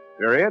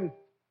 Period.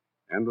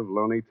 End of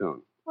Looney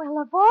Tune. Well,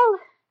 of all...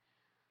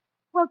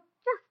 Well,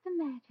 just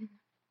imagine.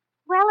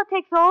 Well, it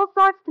takes all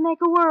sorts to make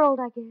a world,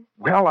 I guess.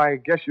 Well, I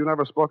guess you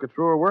never spoke a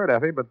truer word,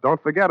 Effie, but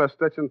don't forget a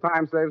stitch in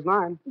time saves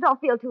 9.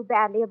 Don't feel too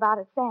badly about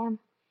it, Sam.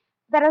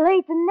 Better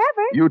late than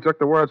never. You took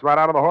the words right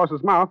out of the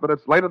horse's mouth, but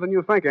it's later than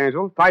you think,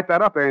 Angel. Type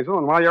that up, Angel,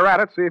 and while you're at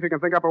it, see if you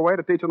can think up a way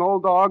to teach an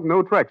old dog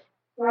new tricks.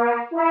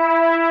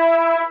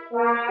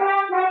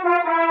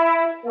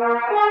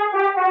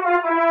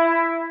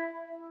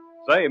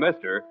 Say,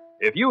 mister,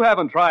 if you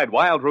haven't tried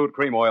Wild Root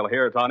Cream Oil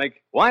Hair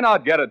Tonic, why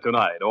not get it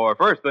tonight or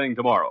first thing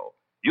tomorrow?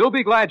 You'll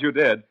be glad you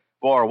did,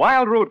 for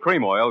Wild Root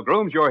Cream Oil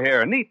grooms your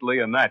hair neatly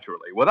and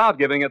naturally without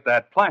giving it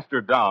that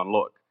plastered-down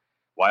look.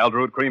 Wild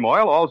Root Cream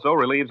Oil also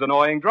relieves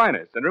annoying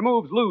dryness and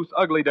removes loose,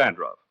 ugly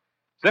dandruff.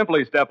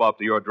 Simply step up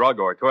to your drug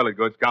or toilet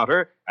goods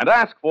counter and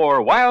ask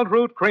for Wild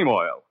Root Cream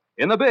Oil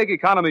in the big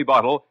economy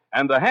bottle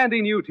and the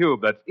handy new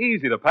tube that's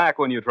easy to pack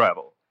when you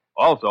travel.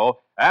 Also,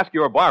 ask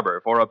your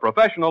barber for a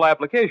professional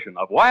application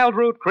of Wild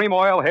Root Cream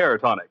Oil Hair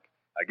Tonic.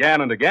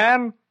 Again and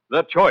again,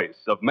 the choice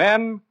of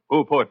men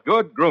who put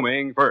good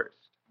grooming first.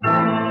 Well,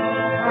 here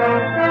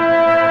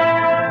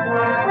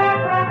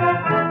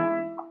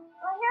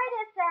it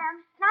is, Sam.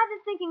 And I've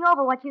been thinking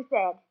over what you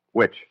said.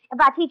 Which?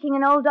 About teaching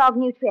an old dog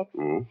new tricks.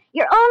 Mm-hmm.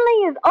 You're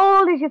only as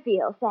old as you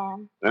feel,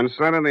 Sam. Then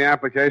send in the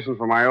application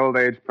for my old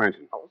age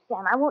pension. Oh,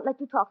 Sam, I won't let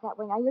you talk that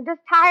way now. You're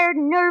just tired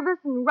and nervous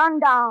and run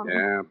down.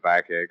 Yeah,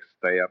 backaches,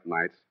 stay-up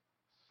nights,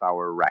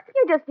 sour racket.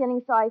 You're just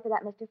feeling sorry for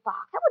that Mr.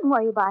 Fox. I wouldn't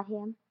worry about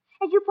him.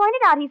 As you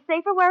pointed out, he's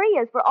safer where he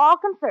is for all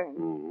concerned.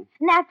 Mm-hmm.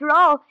 And after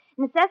all,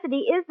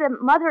 necessity is the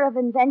mother of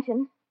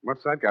invention.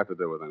 What's that got to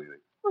do with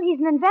anything? Well,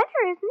 he's an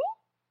inventor, isn't he?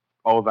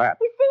 Oh, that.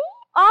 You see?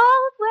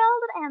 All's well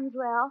that ends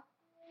well.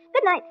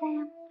 Good night,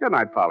 Sam. Good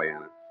night,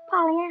 Pollyanna.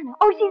 Pollyanna.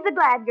 Oh, she's a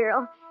glad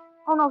girl.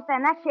 Oh, no,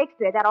 Sam, that's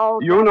Shakespeare, that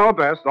old... You know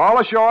best. All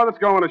ashore that's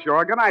going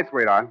ashore. Good night,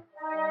 sweetheart.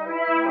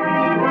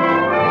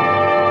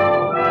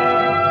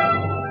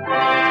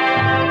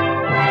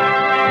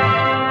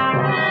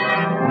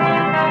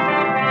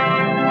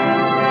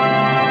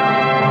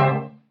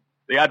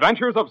 The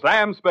Adventures of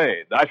Sam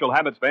Spade, Dashiell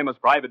Hammett's famous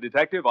private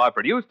detective, are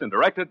produced and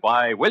directed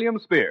by William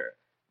Spear.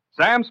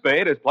 Sam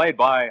Spade is played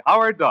by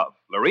Howard Duff.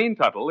 Lorene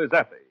Tuttle is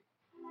Effie.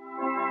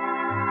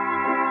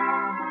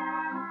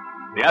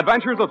 The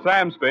Adventures of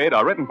Sam Spade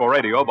are written for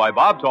radio by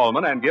Bob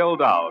Tallman and Gil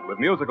Dowd, with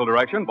musical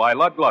direction by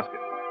Lud Gluskin.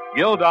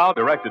 Gil Dowd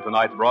directed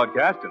tonight's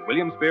broadcast in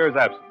William Spear's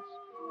absence.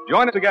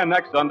 Join us again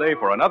next Sunday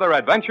for another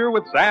adventure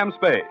with Sam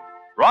Spade.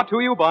 Brought to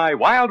you by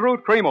Wild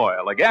Root Cream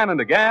Oil, again and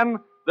again,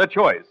 the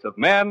choice of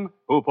men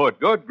who put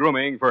good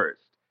grooming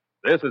first.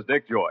 This is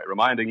Dick Joy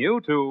reminding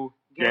you to...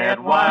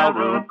 Get Wild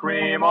Root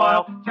Cream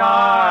Oil,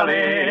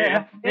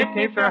 Charlie. It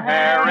keeps your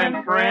hair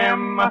in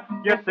trim.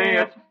 You see,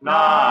 it's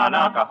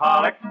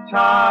non-alcoholic,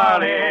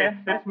 Charlie.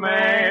 It's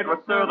made with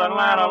soothing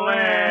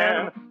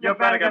lanolin. You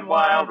better get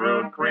Wild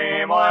Root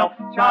Cream Oil,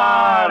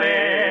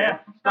 Charlie.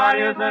 Start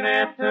using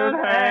it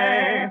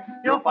today.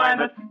 You'll find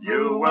that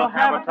you will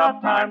have a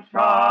tough time,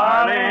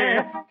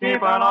 Charlie,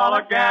 keeping all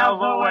the gals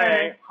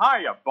away.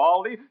 Hiya,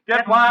 Baldy.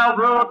 Get Wild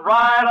Root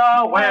right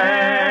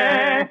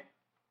away.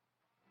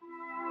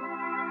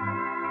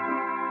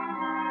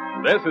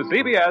 This is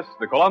CBS,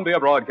 the Columbia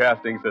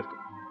Broadcasting System.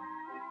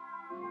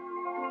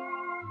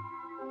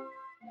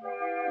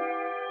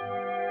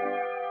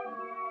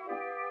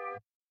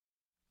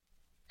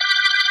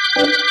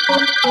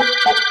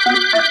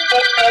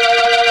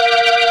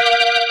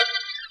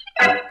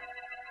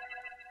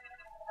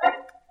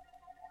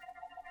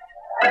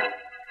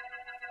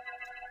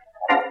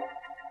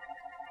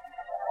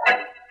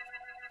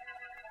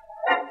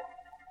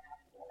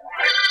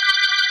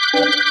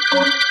 Well,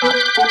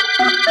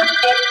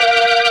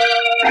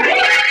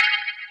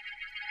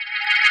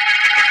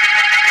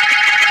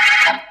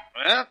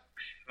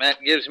 that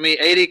gives me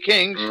 80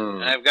 kings.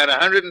 I've got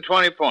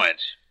 120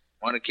 points.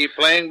 Want to keep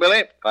playing, Billy?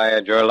 If I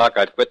had your luck,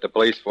 I'd quit the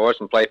police force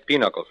and play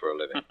pinochle for a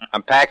living.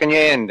 I'm packing you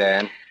in,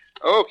 Dan.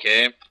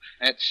 Okay.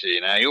 Let's see.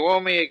 Now, you owe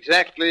me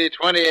exactly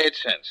 28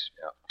 cents.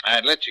 Yeah.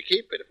 I'd let you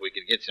keep it if we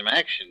could get some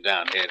action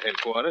down here at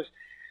headquarters.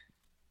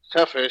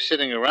 Tougher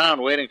sitting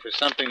around waiting for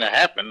something to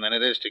happen than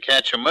it is to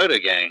catch a murder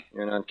gang.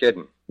 You're not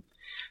kidding. I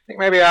think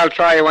maybe I'll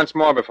try you once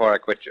more before I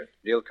quit you.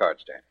 Deal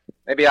cards, Dan.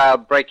 Maybe I'll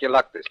break your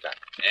luck this time.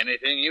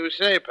 Anything you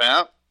say,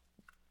 pal.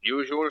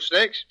 Usual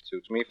stakes?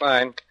 Suits me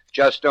fine.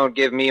 Just don't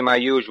give me my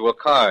usual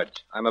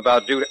cards. I'm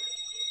about due to...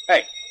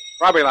 Hey,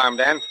 robbery alarm,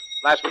 Dan.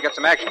 Last we got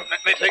some action.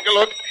 Let me take a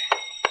look.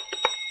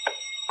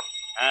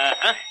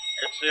 Uh-huh.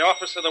 It's the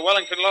office of the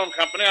Wellington Loan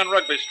Company on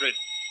Rugby Street.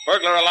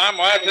 Burglar alarm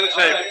wired to the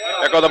safe.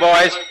 There go the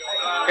boys.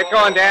 Get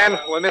going, Dan.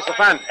 We'll miss the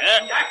fun.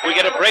 Yeah, if we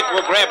get a break,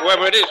 we'll grab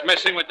whoever it is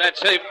messing with that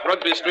safe.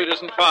 Rugby Street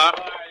isn't far.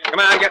 Come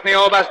on, get in the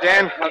old bus,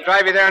 Dan. I'll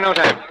drive you there in no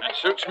time. That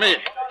suits me.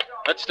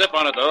 Let's step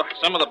on it, though.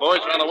 Some of the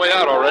boys are on the way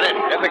out already.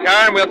 Get in the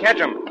car and we'll catch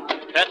them.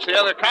 Catch the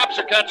other cops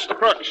or catch the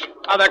crooks?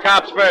 Other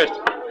cops first.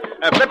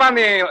 Flip on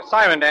the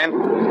siren, Dan.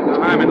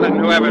 No harm in letting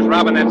whoever's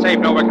robbing that safe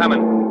know we're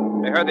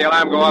coming. They heard the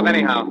alarm go off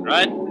anyhow.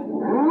 Right.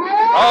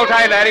 Hold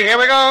tight, laddie. Here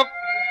we go.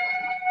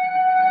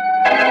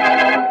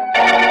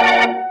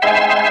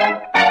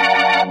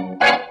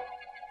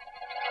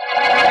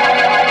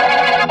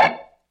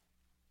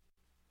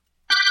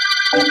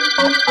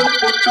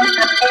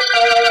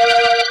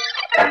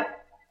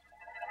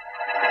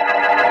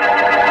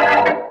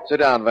 Sit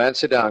down, Vance.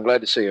 Sit down.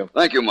 Glad to see you.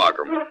 Thank you,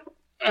 Markham.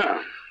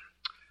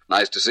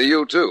 Nice to see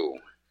you, too.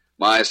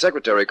 My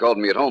secretary called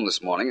me at home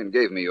this morning and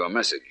gave me your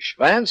message.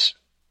 Vance,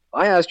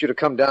 I asked you to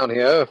come down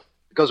here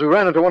because we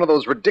ran into one of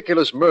those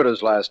ridiculous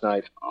murders last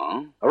night.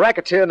 Oh? A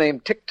racketeer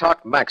named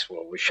Tick-Tock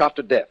Maxwell was shot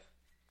to death.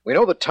 We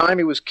know the time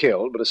he was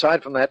killed, but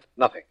aside from that,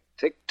 nothing.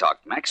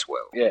 Tick-Tock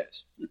Maxwell? Yes.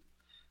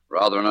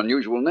 Rather an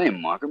unusual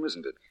name, Markham,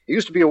 isn't it? He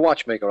used to be a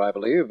watchmaker, I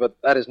believe, but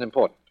that isn't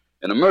important.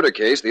 In a murder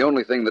case, the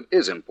only thing that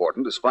is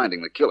important is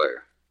finding the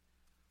killer.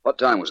 What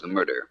time was the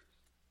murder?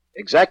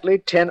 Exactly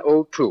 10:02.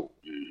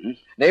 Mm-hmm.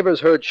 Neighbors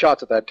heard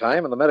shots at that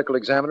time, and the medical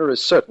examiner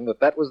is certain that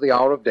that was the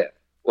hour of death.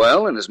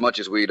 Well, inasmuch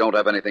as we don't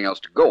have anything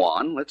else to go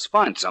on, let's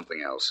find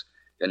something else.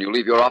 Can you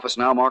leave your office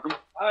now, Markham?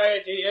 Hi,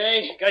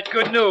 D.A. Got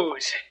good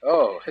news.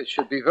 Oh, it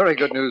should be very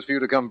good news for you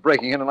to come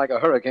breaking in like a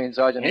hurricane,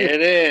 Sergeant Heath.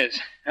 It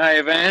is.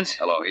 Hi, Vance.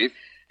 Hello, Heath.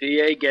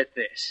 D.A., get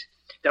this.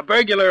 The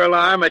burglar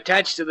alarm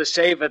attached to the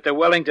safe at the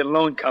Wellington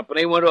Loan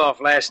Company went off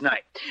last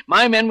night.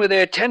 My men were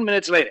there 10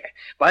 minutes later.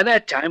 By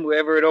that time,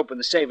 whoever had opened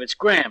the safe had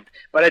scrammed.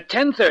 But at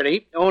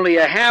 10:30, only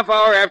a half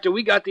hour after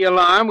we got the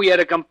alarm, we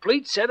had a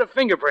complete set of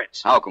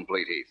fingerprints. How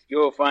complete, Heath?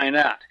 You'll find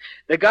out.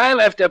 The guy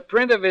left a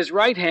print of his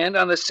right hand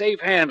on the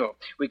safe handle.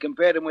 We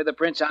compared him with the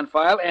prints on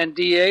file, and,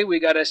 D.A., we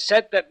got a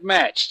set that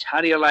matched.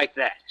 How do you like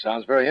that?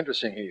 Sounds very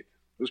interesting, Heath.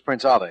 Whose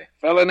prints are they?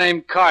 Fella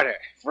named Carter.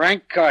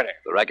 Frank Carter.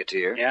 The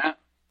racketeer? Yeah.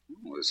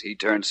 Was he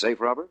turned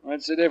safe robber?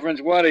 What's the difference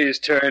what he's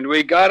turned?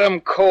 We got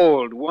him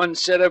cold. One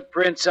set of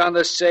prints on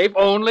the safe,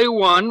 only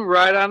one,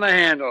 right on the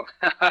handle.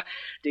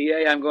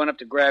 D.A., I'm going up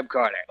to grab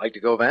Carter. Like to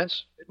go,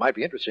 Vance? It might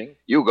be interesting.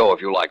 You go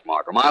if you like,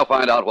 Markham. I'll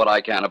find out what I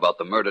can about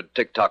the murdered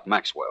Tick-Tock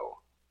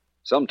Maxwell.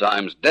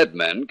 Sometimes dead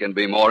men can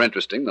be more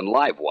interesting than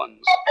live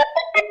ones.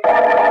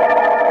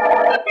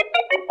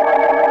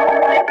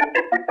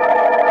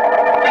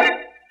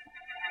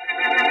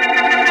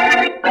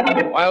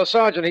 While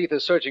Sergeant Heath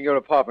is searching your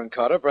apartment,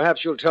 Carter,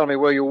 perhaps you'll tell me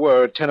where you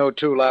were at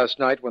 10:02 last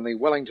night when the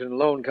Wellington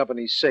Loan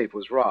Company's safe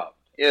was robbed.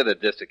 You're the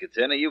district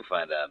attorney. You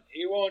find out.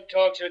 He won't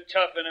talk so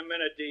tough in a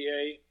minute,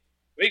 D.A.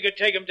 We could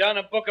take him down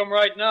and book him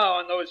right now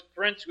on those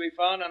prints we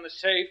found on the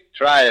safe.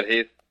 Try it,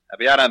 Heath. I'll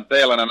be out on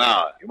bail in an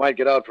hour. You might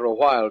get out for a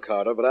while,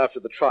 Carter, but after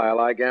the trial,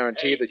 I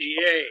guarantee that...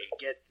 D.A.,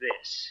 get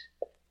this.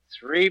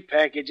 3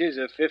 packages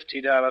of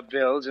 $50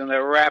 bills and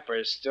the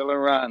wrappers still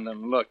around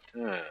them. Look,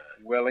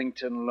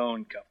 Wellington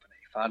Loan Company.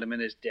 Found him in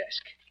his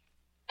desk.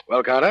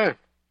 Well, Carter,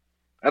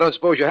 I don't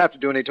suppose you have to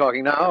do any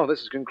talking now. This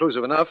is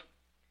conclusive enough.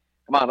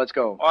 Come on, let's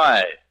go.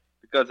 Why?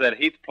 Because that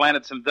Heath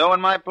planted some dough in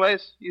my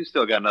place? You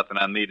still got nothing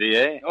on me,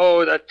 D.A.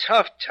 Oh, the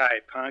tough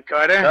type, huh,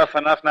 Carter? Tough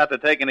enough not to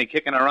take any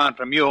kicking around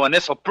from you, and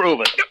this'll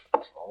prove it.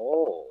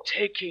 Oh.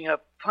 Taking a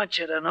punch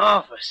at an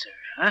officer,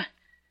 huh?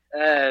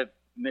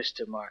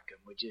 Mr. Markham,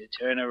 would you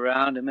turn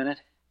around a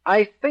minute?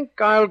 I think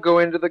I'll go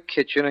into the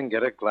kitchen and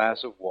get a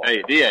glass of water.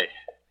 Hey, D.A.,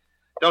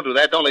 don't do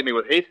that. Don't leave me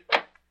with Heath.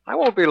 I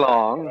won't be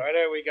long.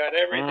 Carter, we got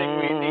everything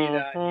we need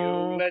on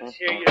you. Let's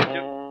hear you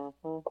do.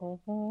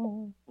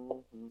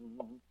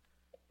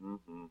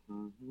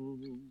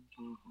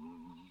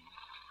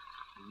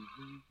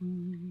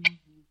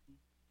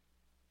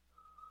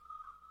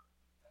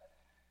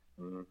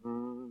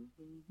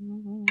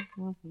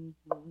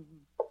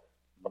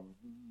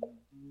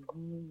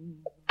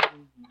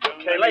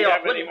 Okay, lay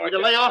off. Will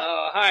you lay off?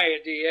 Oh, hi,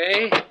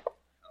 D.A.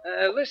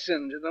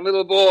 Listen to the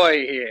little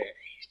boy here.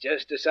 He's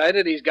just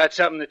decided he's got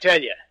something to tell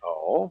you.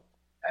 Oh?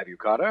 Have you,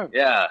 Carter?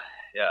 Yeah.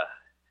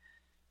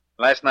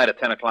 Last night at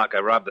 10 o'clock, I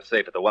robbed the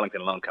safe at the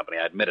Wellington Loan Company.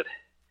 I admit it.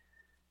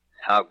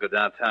 I'll go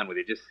downtown with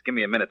you. Just give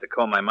me a minute to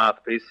comb my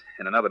mouthpiece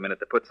and another minute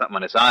to put something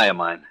on this eye of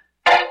mine.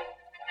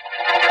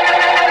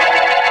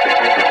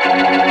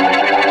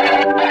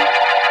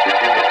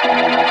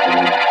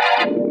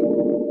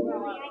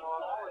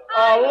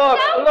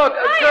 Oh, look,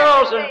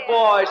 girls and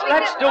boys,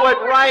 let's do it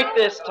right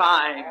this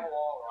time.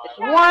 It's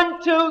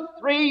 1, 2,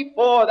 3,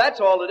 4. That's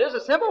all it is.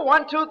 A simple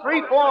 1, 2,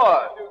 3,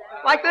 4.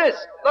 Like this.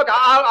 Look,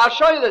 I'll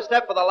show you the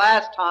step for the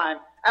last time.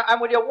 And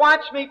will you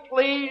watch me,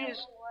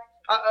 please?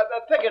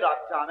 Pick it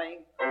up, Tommy.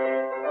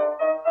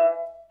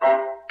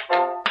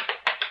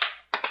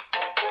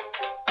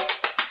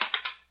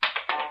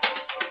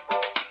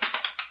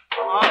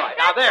 All right,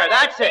 now there,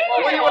 that's it.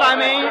 You see what I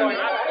mean?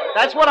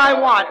 That's what I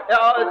want.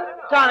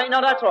 Tommy,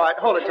 no, that's all right.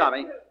 Hold it,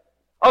 Tommy.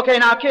 Okay,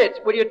 now, kids,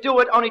 will you do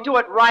it? Only do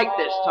it right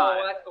this time.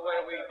 Oh, that's the way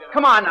we do it.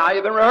 Come on now,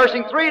 you've been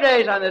rehearsing 3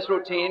 days on this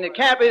routine. It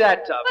can't be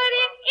that tough. But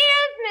it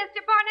is,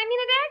 Mr. Barton. I mean,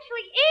 it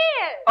actually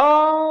is.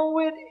 Oh,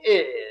 it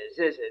is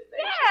it,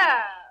 Mason?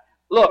 Yeah.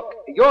 Look,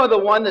 you're the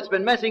one that's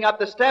been messing up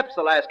the steps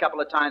the last couple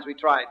of times we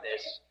tried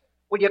this.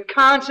 Will you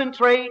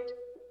concentrate?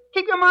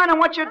 Keep your mind on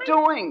what you're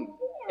doing.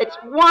 It's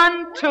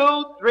 1,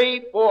 2,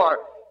 3, 4.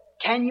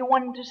 Can you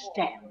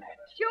understand that?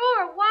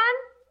 Sure. 1,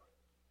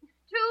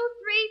 2,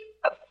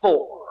 3,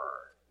 4.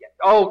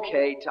 Yeah.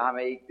 Okay,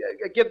 Tommy.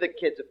 Give the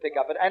kids a pick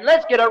up and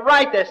let's get it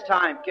right this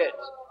time, kids.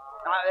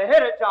 Now,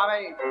 hit it,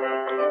 Tommy.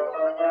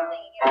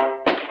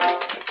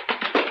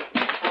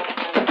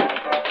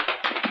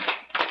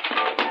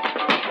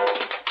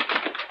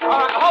 All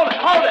right, hold it.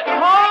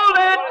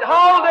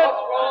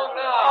 What's wrong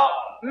now?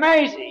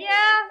 Maisie.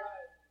 Yeah?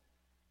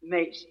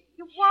 Maisie.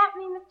 You want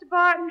me, Mr.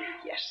 Barton?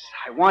 Yes,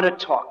 I want to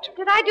talk to you.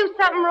 Did I do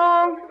something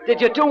wrong?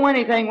 Did you do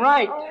anything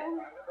right?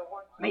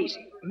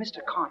 Maisie,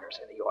 Mr. Connor's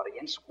in the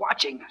audience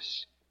watching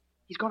us.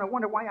 He's going to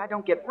wonder why I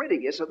don't get rid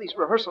of you so these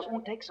rehearsals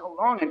won't take so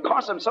long and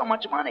cost him so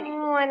much money.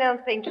 Oh, I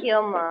don't think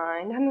he'll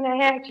mind. I mean,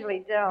 I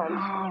actually don't.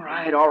 All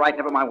right.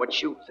 Never mind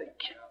what you think.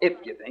 If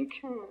you think.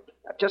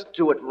 Now, just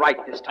do it right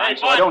this time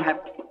so I don't have...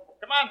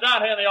 Come on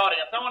down here in the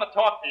audience. I want to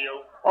talk to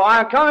you. Oh,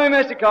 I'm coming,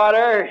 Mr.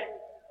 Carter.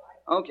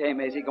 Okay,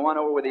 Maisie, go on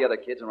over with the other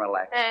kids and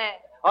relax.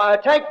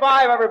 Take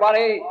 5,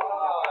 everybody.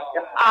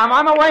 I'm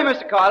on my way,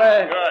 Mr.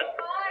 Carter. Good.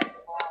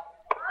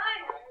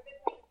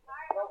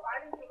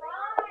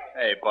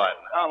 Hey,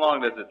 Barton, how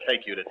long does it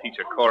take you to teach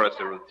a chorus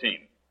a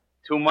routine?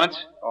 2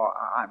 months? Oh,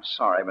 I'm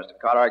sorry, Mr.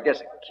 Carter. I guess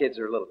the kids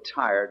are a little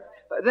tired.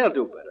 They'll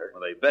do better.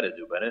 Well, they better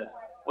do better.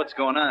 What's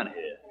going on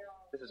here?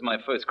 This is my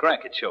first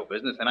crack at show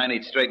business, and I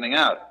need straightening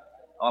out.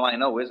 All I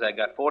know is I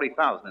got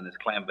 40,000 in this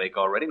clam bake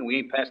already, and we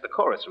ain't past the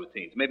chorus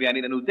routines. Maybe I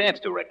need a new dance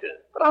director.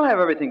 But I'll have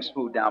everything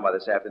smoothed down by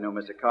this afternoon,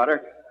 Mr.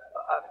 Carter.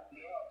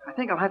 I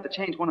think I'll have to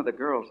change one of the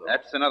girls, though.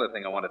 That's another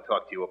thing I want to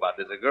talk to you about.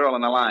 There's a girl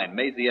in the line,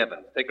 Maisie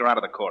Evans. Take her out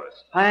of the chorus.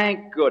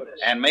 Thank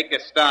goodness. And make a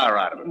star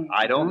out of her.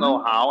 I don't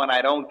know how, and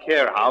I don't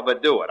care how,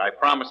 but do it. I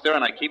promised her,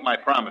 and I keep my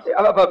promise.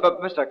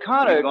 But Mr.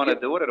 Carter... Are you going to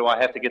do it, or do I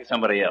have to get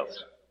somebody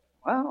else?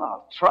 Well,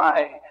 I'll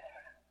try.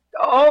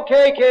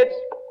 Okay, kids.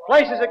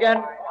 Places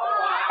again.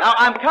 Now,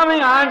 I'm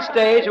coming on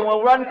stage, and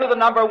we'll run through the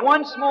number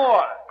once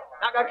more.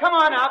 Now, come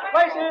on now.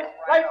 Places.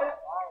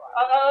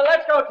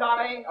 Let's go,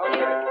 Tommy.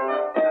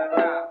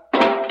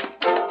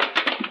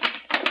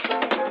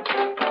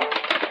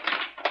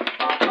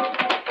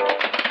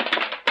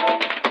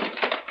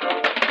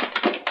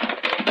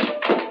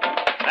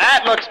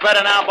 That looks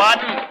better now,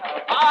 Barton.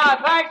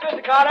 Thanks,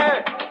 Mr.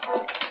 Carter.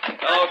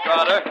 Hello,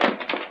 Carter.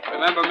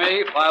 Remember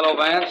me, Philo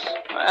Vance?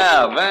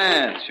 Well,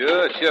 Vance,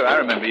 sure. I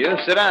remember you.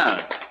 Sit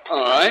down.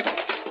 All right.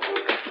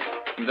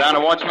 Come down to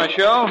watch my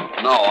show?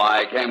 No,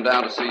 I came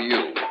down to see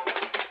you.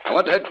 I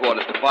went to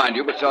headquarters to find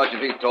you, but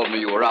Sergeant Heath told me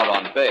you were out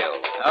on bail.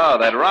 Oh,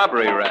 that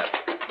robbery rap.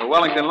 The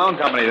Wellington Loan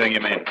Company thing, you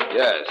mean?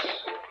 Yes.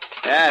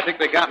 Yeah, I think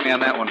they got me on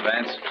that one,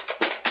 Vance.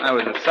 I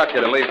was a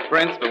sucker to leave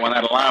Prince, but when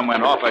that alarm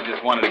went off, I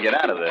just wanted to get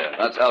out of there.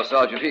 That's how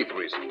Sergeant Heath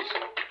reasons.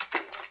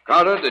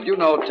 Carter, did you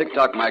know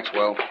Tic-Toc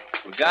Maxwell?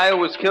 The guy who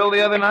was killed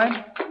the other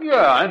night?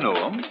 Yeah, I know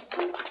him.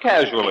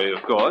 Casually,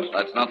 of course.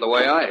 That's not the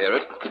way I hear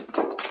it.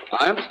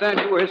 I understand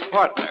you were his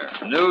partner.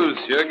 News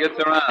sure gets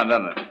around,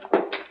 doesn't it?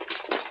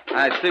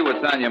 I see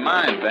what's on your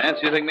mind,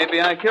 Vance. You think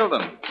maybe I killed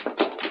him?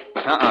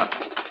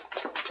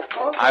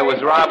 I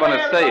was robbing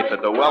a safe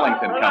at the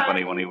Wellington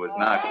Company when he was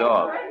knocked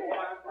off.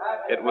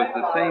 It was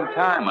the same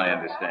time, I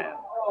understand.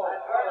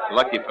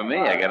 Lucky for me,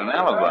 I got an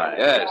alibi.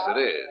 Yes, it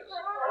is.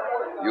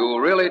 You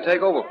really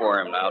take over for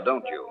him now,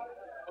 don't you?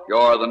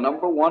 You're the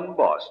number one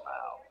boss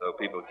now. So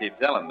people keep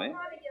telling me.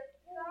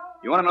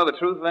 You want to know the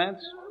truth,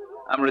 Vance?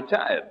 I'm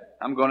retired.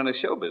 I'm going into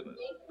show business.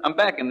 I'm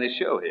back in this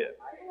show here.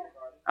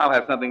 I'll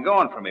have something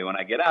going for me when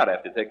I get out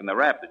after taking the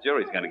rap the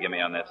jury's going to give me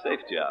on that safe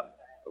job.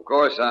 Of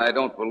course, I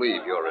don't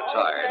believe you're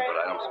retired, but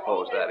I don't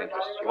suppose that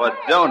interests you. What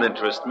don't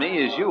interest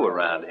me is you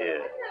around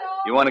here.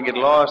 You want to get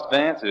lost,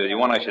 Vance, or you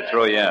want I should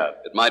throw you out?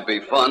 It might be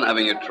fun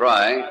having you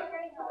try.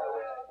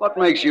 What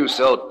makes you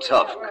so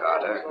tough,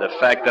 Carter? The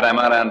fact that I'm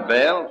out on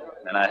bail,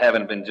 and I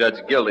haven't been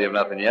judged guilty of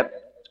nothing yet.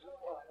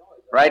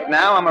 Right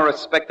now, I'm a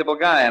respectable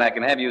guy, and I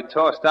can have you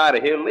tossed out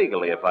of here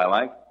legally if I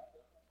like.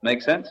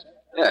 Make sense?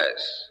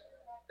 Yes.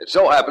 It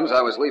so happens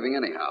I was leaving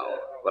anyhow,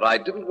 but I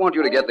didn't want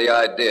you to get the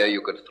idea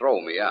you could throw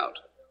me out.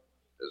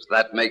 Does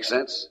that make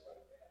sense?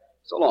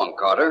 So long,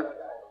 Carter.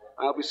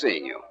 I'll be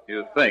seeing you.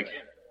 You think.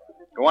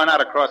 Go on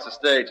out across the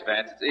stage,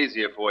 Vance. It's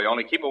easier for you.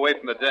 Only keep away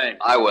from the dame.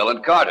 I will.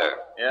 And Carter.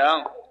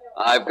 Yeah?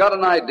 I've got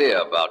an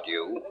idea about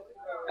you,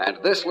 and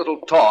this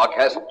little talk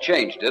hasn't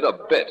changed it a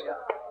bit.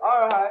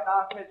 All right,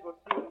 now, kids, we'll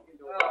see what we can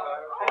do.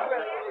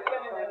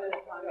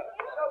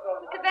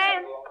 Mr.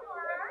 Vance.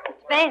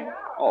 Mr. Vance.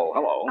 Oh,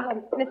 hello.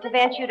 Mr.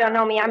 Vance, you don't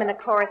know me. I'm in the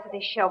chorus of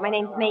this show. My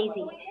name's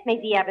Maisie.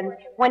 Maisie Evans.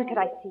 When could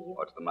I see you?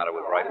 What's the matter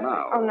with right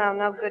now? Oh,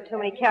 no good. Too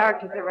many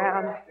characters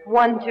around.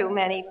 One too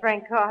many.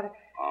 Frank Carter.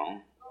 Oh?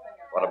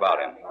 What about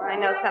him? I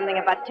know something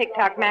about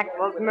Tic-Toc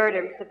Maxwell's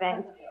murder, Mr.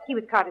 Vance. He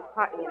was Carter's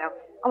partner, you know.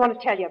 I want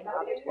to tell you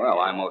about it. Well,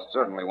 I most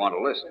certainly want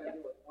to listen.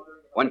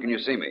 When can you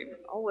see me?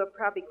 Oh, we'll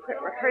probably quit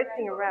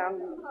rehearsing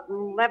around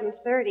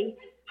 11:30.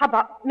 How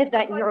about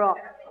midnight in your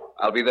office?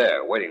 I'll be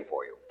there, waiting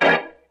for you.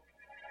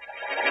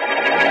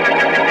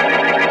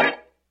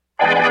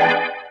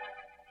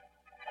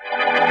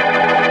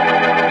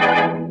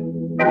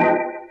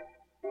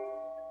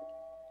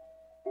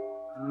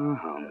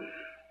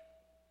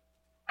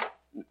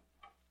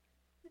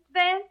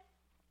 Vance?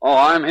 Oh,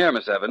 I'm here,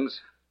 Miss Evans.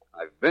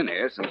 I've been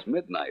here since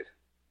midnight.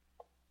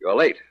 You're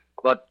late,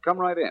 but come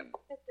right in.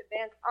 Mr.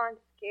 Vance, I'm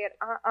scared.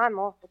 I'm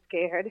awful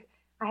scared.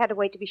 I had to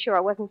wait to be sure I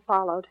wasn't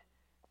followed.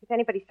 If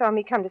anybody saw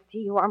me come to see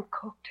you, I'm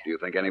cooked. Do you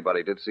think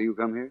anybody did see you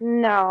come here?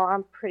 No,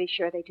 I'm pretty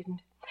sure they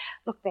didn't.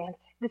 Look, Vance,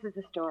 this is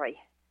the story.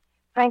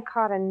 Frank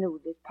Carter knew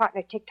his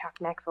partner, Tic-Toc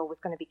Maxwell, was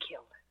going to be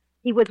killed.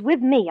 He was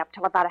with me up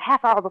till about a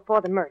half hour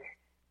before the murder.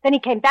 Then he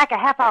came back a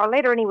half hour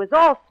later, and he was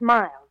all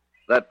smiles.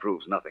 That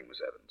proves nothing,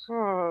 Miss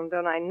Evans.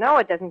 Don't I know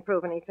it doesn't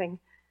prove anything.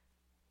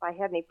 If I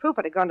had any proof,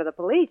 I'd have gone to the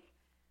police.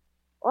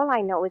 All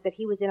I know is that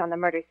he was in on the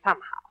murder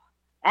somehow.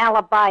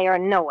 Alibi or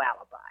no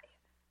alibi.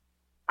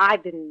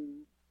 I've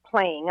been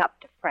playing up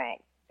to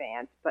Frank,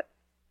 Vance, but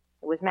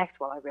it was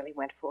Maxwell I really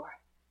went for.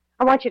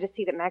 I want you to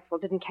see that Maxwell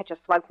didn't catch a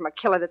slug from a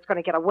killer that's going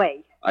to get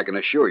away. I can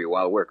assure you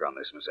I'll work on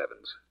this, Miss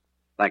Evans.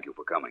 Thank you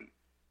for coming.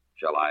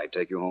 Shall I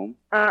take you home?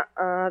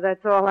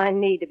 That's all I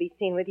need to be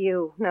seen with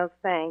you. No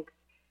thanks.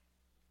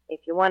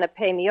 If you want to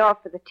pay me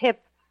off for the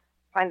tip,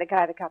 find the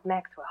guy that got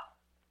Maxwell.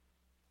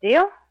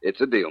 Deal?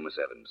 It's a deal, Miss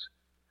Evans.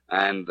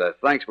 And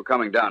thanks for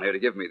coming down here to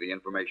give me the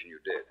information you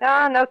did.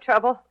 No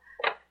trouble.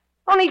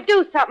 Only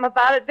do something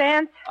about it,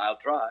 Vance. I'll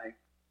try.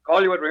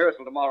 Call you at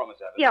rehearsal tomorrow,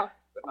 Miss Evans. Yeah.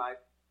 Good night.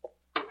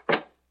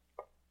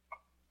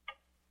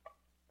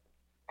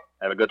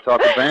 Have a good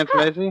talk with Vance,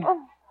 Maisie?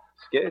 Oh.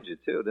 Scared you,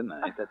 too, didn't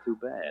I? Ain't that too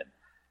bad?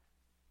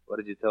 What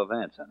did you tell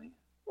Vance, honey?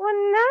 Well,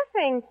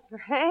 nothing,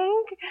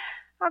 Frank.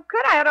 How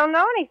could I? I don't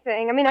know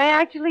anything. I mean, I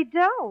actually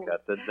don't.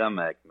 Got the dumb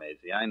act,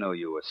 Maisie. I know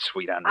you were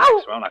sweet on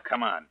Maxwell. Now,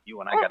 come on.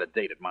 You and I got a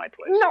date at my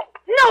place. No.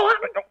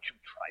 But don't you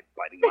try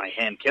biting my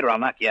hand, kid, or I'll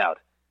knock you out.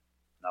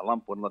 And a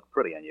lump wouldn't look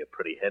pretty on your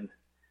pretty head.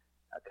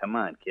 Now, come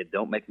on, kid.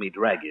 Don't make me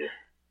drag you.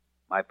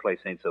 My place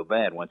ain't so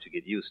bad once you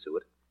get used to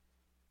it.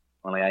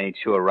 Only I ain't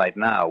sure right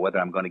now whether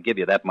I'm going to give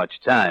you that much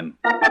time.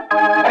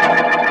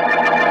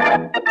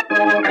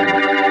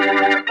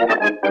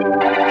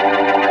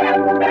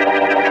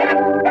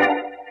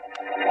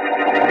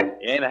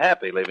 You ain't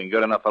happy leaving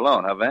good enough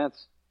alone, huh,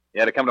 Vance? You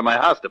had to come to my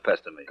house to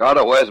pester me.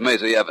 Carter, where's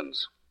Maisie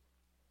Evans?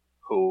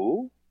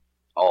 Who?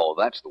 Oh,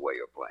 that's the way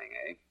you're playing,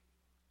 eh?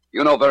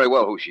 You know very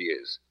well who she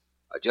is.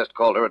 I just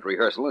called her at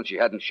rehearsal and she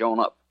hadn't shown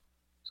up.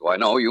 So I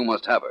know you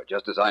must have her,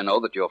 just as I know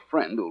that your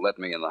friend who let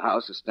me in the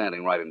house is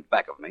standing right in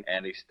back of me.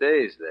 And he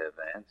stays there,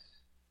 Vance.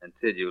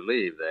 Until you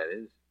leave, that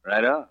is.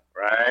 Right off.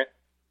 Right.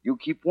 You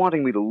keep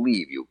wanting me to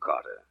leave you,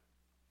 Carter.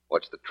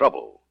 What's the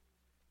trouble?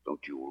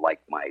 Don't you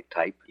like my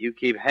type? You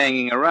keep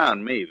hanging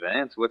around me,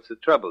 Vance. What's the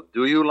trouble?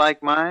 Do you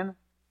like mine?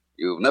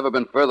 You've never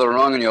been further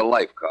wrong in your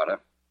life, Carter.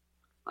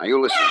 Now,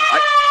 you listen.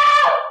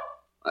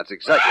 That's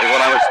exactly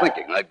what I was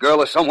thinking. That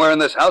girl is somewhere in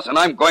this house, and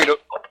I'm going to...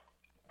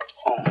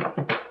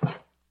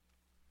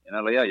 You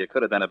know, Leo, you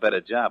could have done a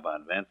better job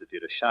on Vance if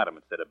you'd have shot him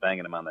instead of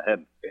banging him on the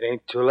head. It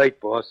ain't too late,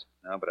 boss.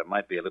 No, but it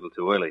might be a little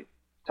too early.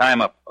 Tie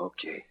him up.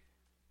 Okay.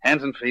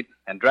 Hands and feet,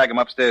 and drag him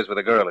upstairs where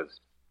the girl is.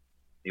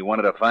 You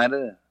wanted to find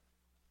her?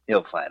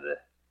 He'll find her.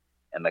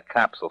 And the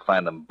cops will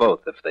find them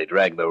both if they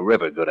drag the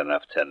river good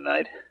enough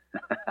tonight.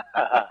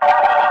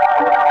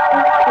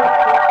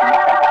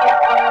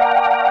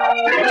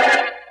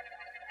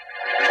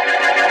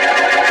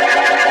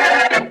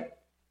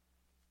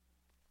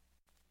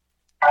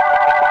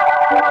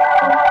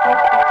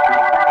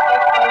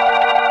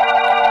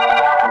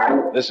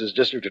 This is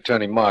District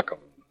Attorney Markham.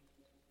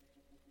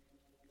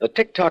 The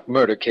Tic-Toc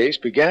murder case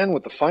began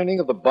with the finding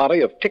of the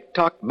body of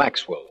Tic-Toc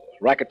Maxwell,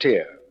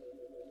 racketeer.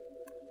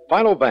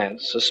 Philo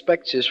Vance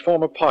suspects his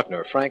former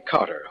partner, Frank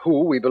Carter,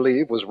 who, we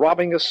believe, was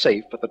robbing a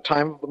safe at the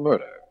time of the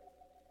murder.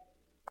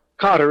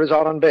 Carter is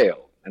out on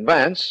bail, and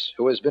Vance,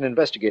 who has been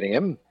investigating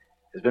him,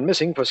 has been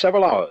missing for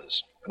several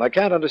hours, and I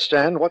can't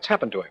understand what's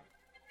happened to him.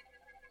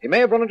 He may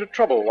have run into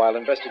trouble while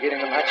investigating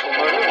the Maxwell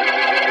murder.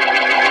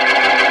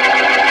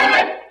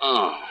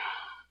 Oh.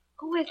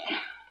 Who is it?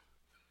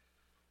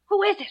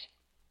 Who is it?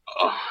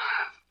 Oh.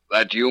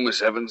 That you,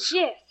 Miss Evans?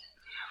 Yes.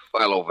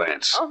 Philo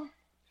Vance. Oh,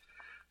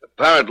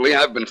 Apparently,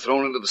 I've been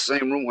thrown into the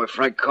same room where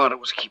Frank Carter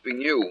was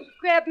keeping you.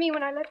 grabbed me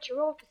when I left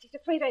your office. He's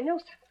afraid I know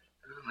something.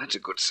 That's a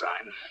good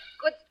sign.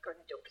 Good's going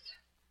to do it.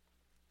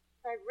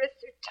 My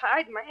wrists are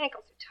tied, my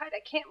ankles are tied. I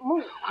can't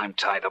move. I'm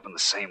tied up in the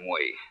same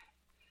way.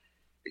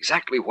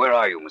 Exactly where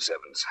are you, Miss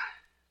Evans?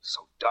 It's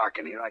so dark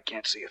in here, I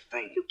can't see a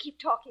thing. You keep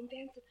talking,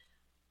 Vance.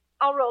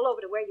 I'll roll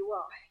over to where you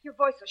are. Your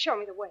voice will show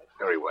me the way.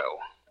 Very well.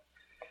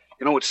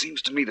 You know, it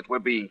seems to me that we're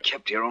being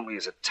kept here only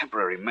as a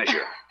temporary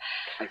measure.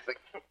 I think...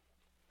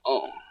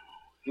 Oh,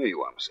 here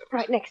you are, Miss Evans.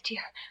 Right next to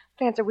you.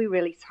 Vance, are we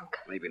really sunk?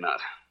 Maybe not.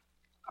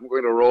 I'm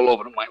going to roll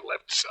over to my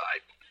left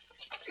side.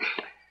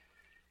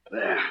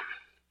 There.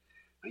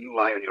 Now you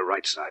lie on your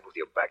right side with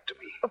your back to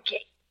me.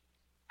 Okay.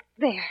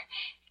 There.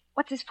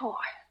 What's this for?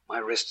 My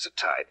wrists are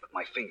tied, but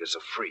my fingers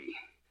are free.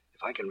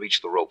 If I can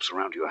reach the ropes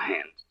around your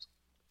hands.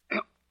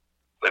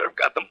 There, I've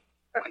got them.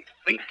 I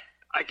think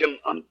I can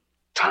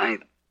untie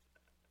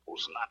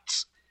those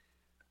knots.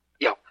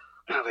 Yeah,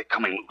 now they're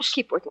coming loose.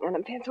 Keep working on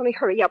them, Vance. Only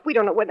hurry up. We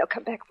don't know when they'll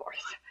come back for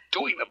us.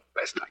 Doing the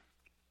best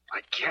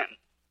I can.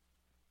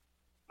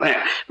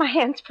 There. My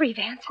hand's free,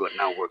 Vance. Good,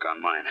 now work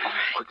on mine.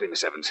 Quickly,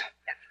 Miss Evans.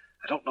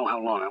 I don't know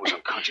how long I was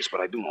unconscious, but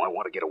I do know I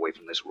want to get away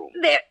from this room.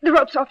 There. The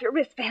rope's off your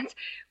wrist, Vance.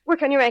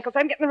 Work on your ankles.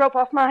 I'm getting the rope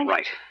off mine.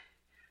 Right.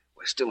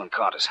 We're still in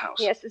Carter's house.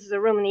 Yes, this is a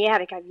room in the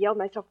attic. I've yelled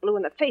myself blue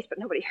in the face, but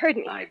nobody heard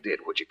me. I did,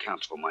 which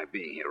accounts for my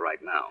being here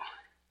right now.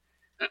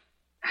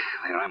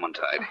 There, I'm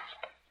untied.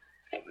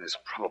 There's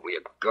probably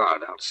a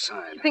guard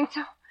outside. You think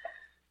so?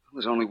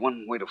 There's only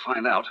one way to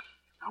find out.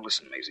 Now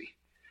listen, Maisie.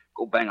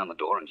 Go bang on the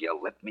door and yell,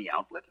 "Let me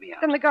out, let me out."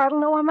 Then the guard will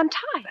know I'm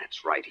untied.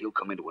 That's right. He'll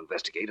come in to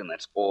investigate, and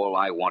that's all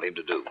I want him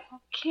to do.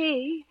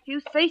 Okay, if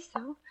you say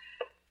so.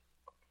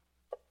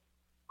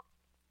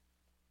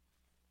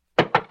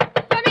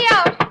 Let me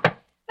out!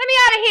 Let me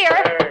out of here!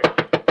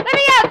 Let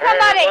me out,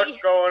 somebody! Hey,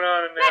 what's going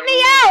on in there? Let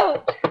me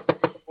out!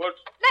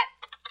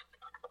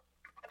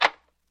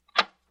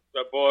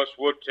 The boss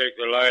would take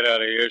the light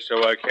out of here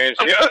so I can't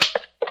see.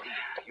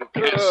 You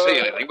can't see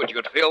anything, but you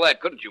could feel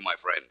that, couldn't you, my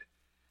friend?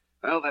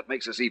 Well, that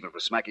makes us even for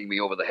smacking me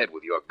over the head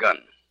with your gun.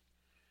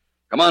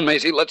 Come on,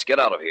 Maisie, let's get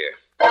out of here.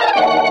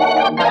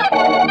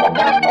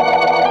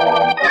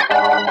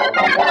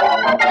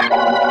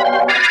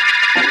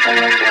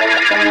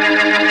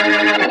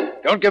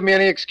 Don't give me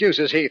any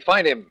excuses, Heath.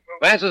 Find him.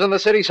 Vance is in the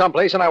city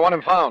someplace, and I want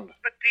him found.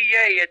 But,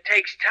 DA, it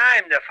takes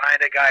time to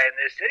find a guy in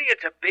this city.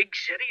 It's a big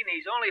city, and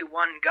he's only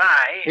one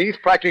guy. Heath,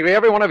 practically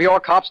every one of your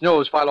cops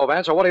knows Philo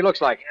Vance or what he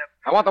looks like. Yep.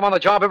 I want them on the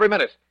job every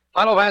minute.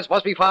 Philo Vance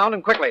must be found,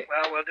 and quickly.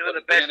 Well, we'll do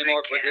the best we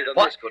can.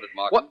 What? Could it,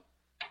 Markham?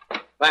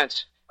 What?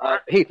 Vance.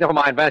 Heath, never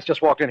mind. Vance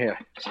just walked in here.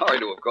 Sorry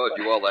to have caused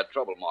you all that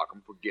trouble,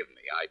 Markham. Forgive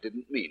me. I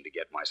didn't mean to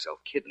get myself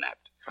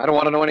kidnapped. I don't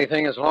want to know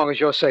anything as long as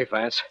you're safe,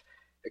 Vance.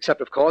 Except,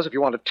 of course, if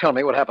you want to tell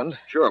me what happened.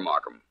 Sure,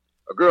 Markham.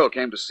 A girl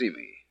came to see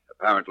me.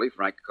 Apparently,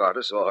 Frank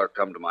Carter saw her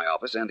come to my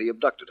office, and he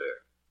abducted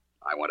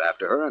her. I went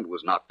after her and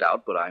was knocked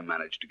out, but I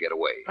managed to get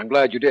away. I'm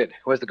glad you did.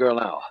 Where's the girl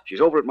now?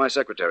 She's over at my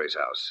secretary's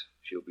house.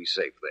 She'll be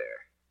safe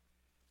there.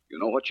 You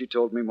know what she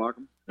told me,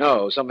 Markham?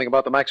 No, something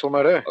about the Maxwell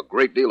murder? A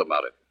great deal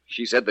about it.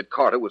 She said that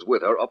Carter was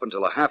with her up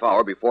until a half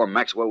hour before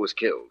Maxwell was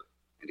killed,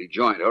 and he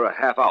joined her a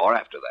half hour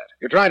after that.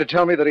 You're trying to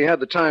tell me that he had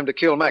the time to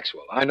kill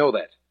Maxwell. I know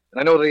that. And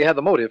I know that he had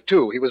the motive,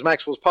 too. He was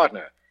Maxwell's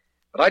partner.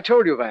 But I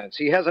told you, Vance,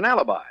 he has an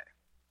alibi.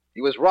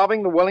 He was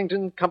robbing the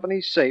Wellington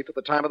Company's safe at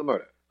the time of the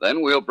murder.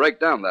 Then we'll break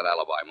down that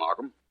alibi,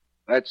 Markham.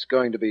 That's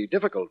going to be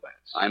difficult,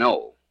 Vance. I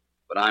know.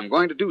 But I'm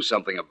going to do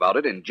something about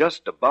it in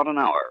just about an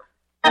hour.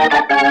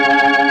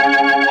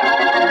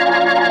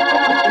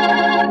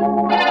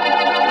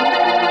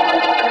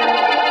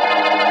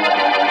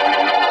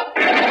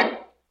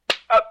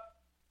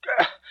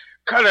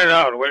 Cut it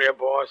out, will you,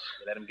 boss?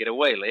 You let him get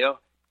away, Leo.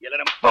 You let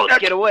them both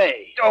get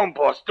away. Don't,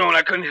 boss, don't.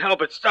 I couldn't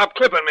help it. Stop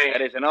clipping me.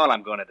 That isn't all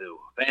I'm going to do.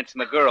 Vance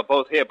and the girl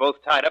both here,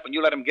 both tied up, and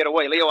you let them get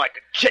away. Leo, I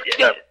could kill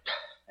you.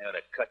 I ought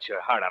to cut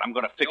your heart out. I'm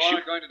going to fix you. You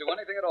aren't going to do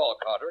anything at all,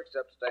 Carter,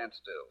 except stand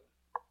still.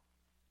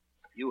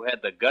 You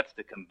had the guts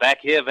to come back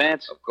here,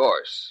 Vance? Of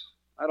course.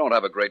 I don't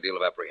have a great deal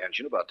of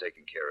apprehension about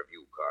taking care of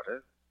you,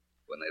 Carter,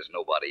 when there's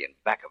nobody in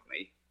back of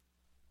me.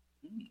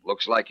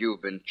 Looks like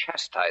you've been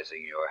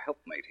chastising your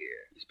helpmate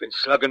here. He's been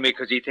slugging me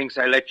because he thinks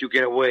I let you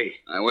get away.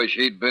 I wish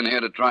he'd been here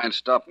to try and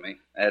stop me.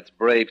 That's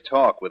brave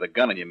talk with a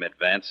gun in your mitt,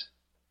 Vance.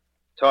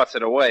 Toss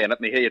it away and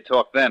let me hear you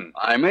talk then.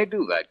 I may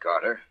do that,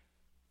 Carter.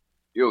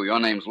 Your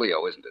name's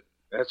Leo, isn't it?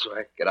 That's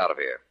right. Get out of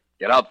here.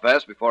 Get out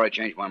fast before I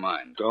change my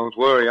mind. Don't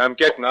worry, I'll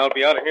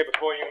be out of here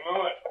before you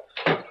know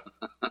it.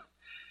 You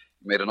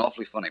made an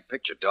awfully funny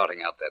picture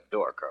darting out that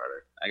door,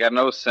 Carter. I got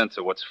no sense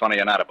of what's funny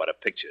or not about a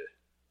picture.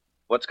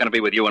 What's going to be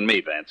with you and me,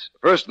 Vance?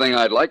 The first thing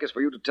I'd like is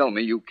for you to tell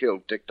me you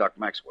killed Tic-Toc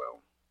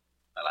Maxwell.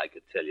 Well, I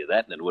could tell you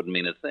that, and it wouldn't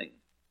mean a thing.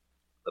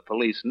 The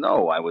police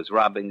know I was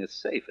robbing a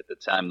safe at the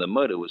time the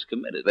murder was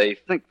committed. They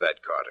think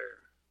that, Carter.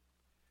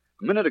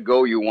 A minute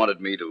ago, you wanted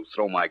me to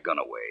throw my gun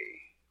away.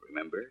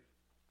 Remember?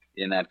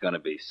 You're not going to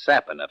be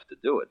sap enough to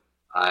do it.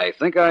 I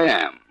think I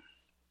am.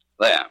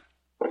 There.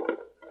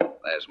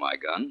 There's my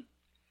gun.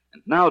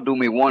 And now do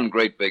me one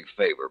great big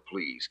favor,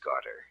 please,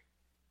 Carter.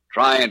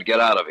 Try and get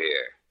out of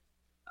here.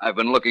 I've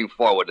been looking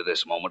forward to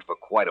this moment for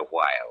quite a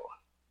while.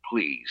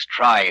 Please,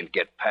 try and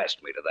get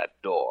past me to that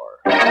door.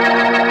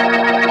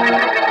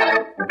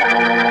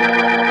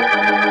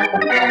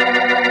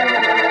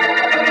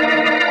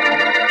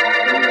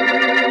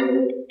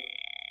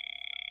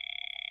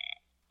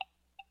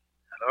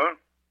 Hello?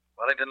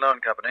 Wellington Loan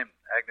Company.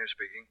 Agnew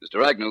speaking.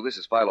 Mr. Agnew, this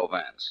is Philo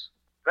Vance.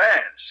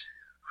 Vance?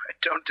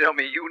 Don't tell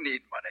me you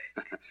need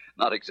money.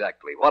 Not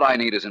exactly. What I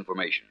need is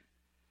information.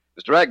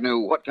 Mr. Agnew,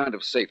 what kind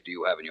of safe do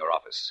you have in your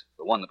office?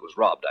 The one that was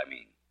robbed, I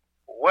mean.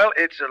 Well,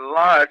 it's a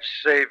large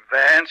safe,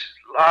 Vance.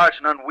 Large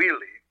and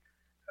unwieldy.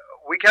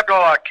 We kept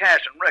all our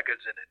cash and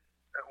records in it.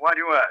 Why do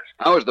you ask?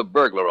 How is the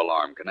burglar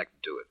alarm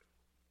connected to it?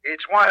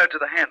 It's wired to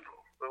the handle.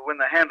 But when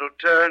the handle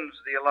turns,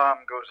 the alarm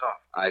goes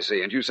off. I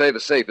see. And you say the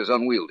safe is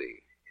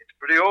unwieldy. It's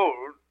pretty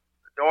old.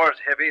 The door is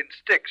heavy and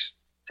sticks.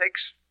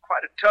 Takes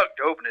quite a tug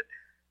to open it.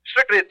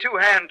 Strictly a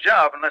two-hand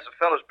job unless a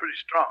fellow's pretty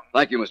strong.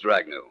 Thank you, Mr.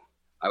 Agnew.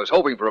 I was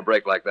hoping for a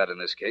break like that in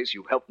this case.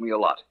 You've helped me a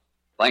lot.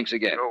 Thanks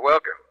again. You're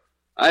welcome.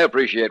 I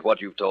appreciate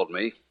what you've told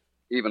me,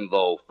 even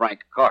though Frank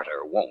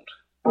Carter won't.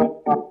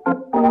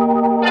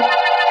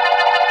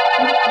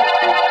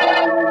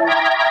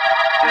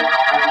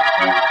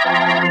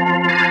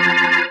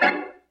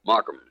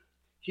 Markham,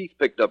 Heath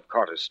picked up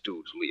Carter's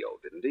stooge, Leo,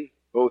 didn't he?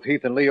 Both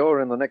Heath and Leo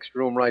are in the next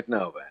room right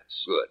now,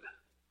 Vance. Good.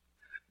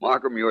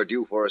 Markham, you're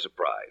due for a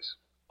surprise.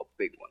 A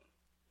big one.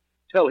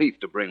 Tell Heath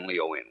to bring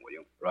Leo in, will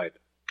you? Right.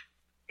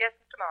 Yes,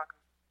 Mr. Markham.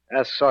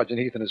 Ask Sergeant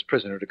Heath and his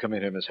prisoner to come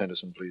in here, Miss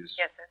Henderson, please.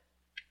 Yes, sir.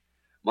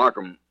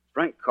 Markham,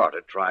 Frank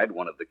Carter tried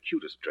one of the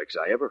cutest tricks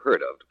I ever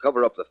heard of to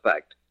cover up the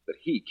fact that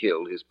he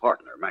killed his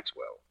partner,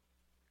 Maxwell.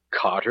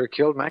 Carter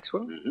killed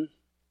Maxwell? Mm-hmm.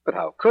 But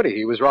how could he?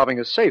 He was robbing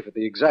a safe at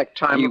the exact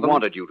time He of the...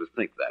 wanted you to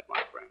think that,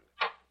 my friend.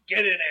 Get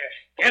in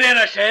there. Get in,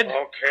 I said.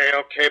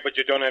 Okay, but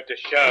you don't have to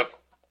shove.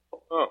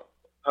 Oh,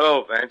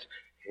 hello, Vance.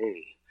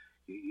 Hey,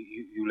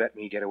 you let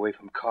me get away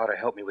from Carter.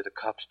 Help me with the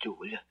cops, too,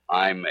 will you?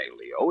 I may,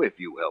 Leo, if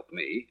you help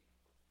me.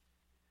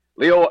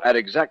 Leo, at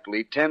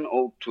exactly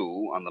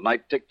 10:02 on the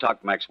night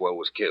Tick-Tock Maxwell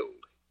was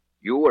killed,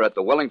 you were at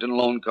the Wellington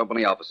Loan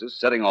Company offices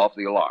setting off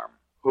the alarm.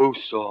 Who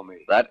saw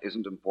me? That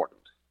isn't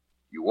important.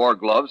 You wore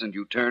gloves and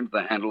you turned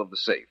the handle of the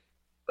safe.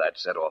 That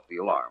set off the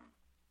alarm.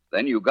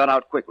 Then you got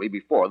out quickly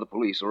before the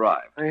police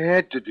arrived. I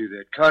had to do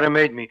that. Carter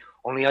made me,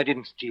 only I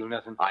didn't steal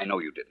nothing. I know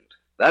you didn't.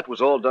 That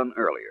was all done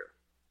earlier.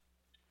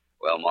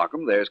 Well,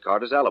 Markham, there's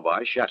Carter's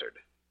alibi shattered.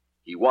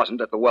 He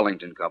wasn't at the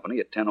Wellington Company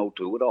at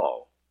 10:02 at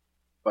all.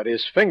 But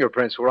his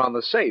fingerprints were on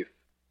the safe,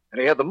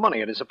 and he had the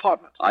money in his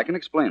apartment. I can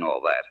explain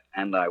all that,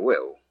 and I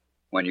will,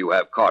 when you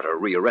have Carter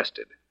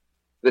rearrested.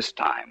 This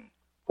time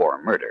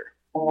for murder.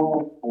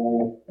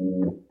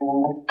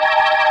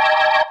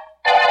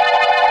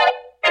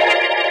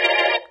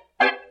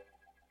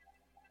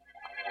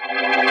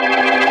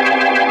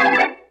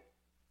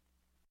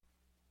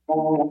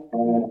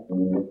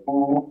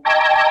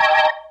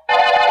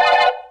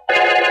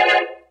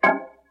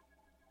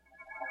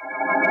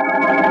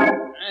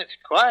 It's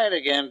quiet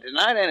again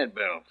tonight, ain't it,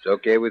 Bill? It's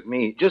okay with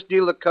me. Just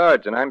deal the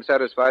cards, and I'm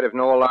satisfied if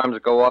no alarms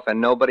go off and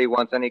nobody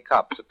wants any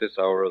cops at this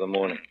hour of the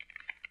morning.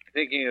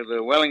 Thinking of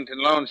the Wellington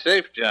Loan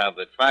safe job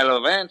that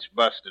Philo Vance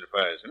busted for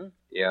us, huh?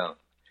 Yeah.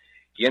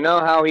 You know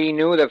how he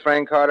knew that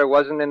Frank Carter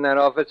wasn't in that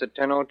office at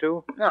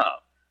 10:02? No.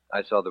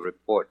 I saw the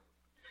report.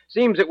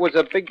 Seems it was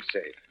a big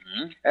safe.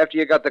 Hmm? After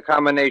you got the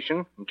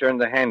combination and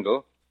turned the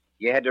handle,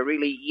 you had to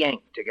really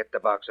yank to get the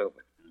box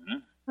open. Mm-hmm.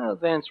 Well,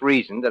 Vance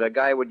reasoned that a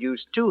guy would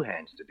use two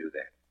hands to do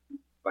that.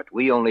 But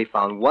we only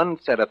found one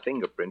set of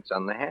fingerprints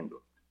on the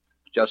handle.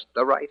 Just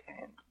the right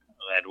hand.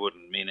 Well, that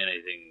wouldn't mean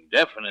anything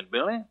definite,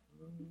 Billy.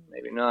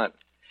 Maybe not.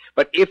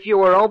 But if you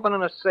were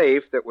opening a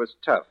safe that was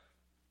tough,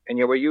 and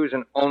you were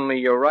using only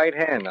your right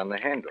hand on the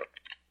handle,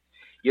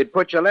 you'd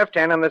put your left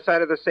hand on the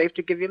side of the safe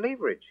to give you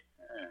leverage.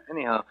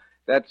 Anyhow,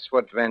 that's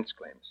what Vance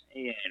claims.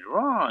 He ain't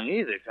wrong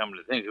either, come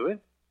to think of it.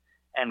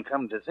 And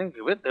come to think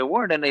of it, there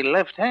weren't any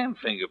left-hand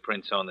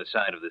fingerprints on the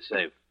side of the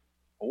safe.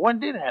 What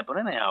did happen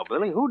anyhow,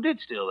 Billy? Who did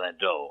steal that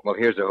dough? Well,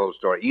 here's the whole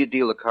story. You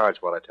deal the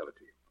cards while I tell it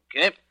to you.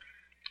 Okay.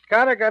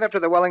 Carter got up to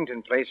the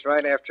Wellington place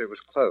right after it was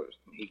closed.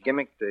 He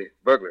gimmicked the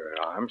burglar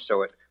alarm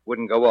so it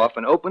wouldn't go off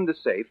and opened the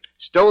safe,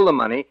 stole the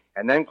money,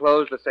 and then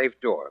closed the safe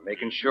door,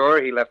 making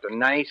sure he left a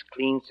nice,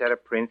 clean set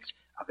of prints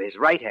of his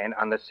right hand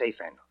on the safe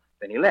handle.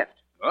 Then he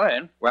left. Go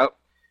ahead. Well,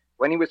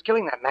 when he was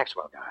killing that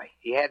Maxwell guy,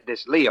 he had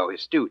this Leo,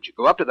 his stooge,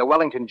 go up to the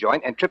Wellington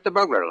joint and trip the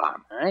burglar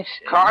alarm. I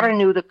see. Carter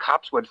knew the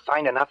cops would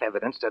find enough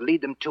evidence to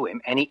lead them to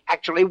him, and he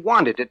actually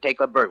wanted to take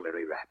a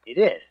burglary rap. He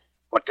did?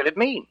 What could it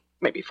mean?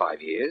 Maybe 5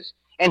 years.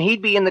 And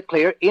he'd be in the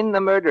clear in the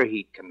murder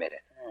he'd committed.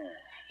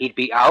 He'd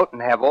be out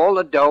and have all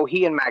the dough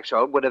he and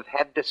Maxwell would have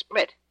had to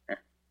split.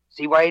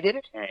 See why he did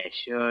it? I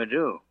sure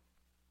do.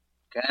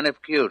 Kind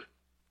of cute.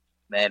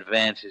 That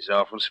Vance is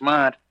awful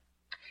smart.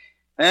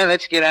 Well,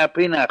 let's get our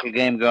pinochle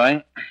game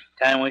going.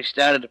 Time we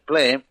started to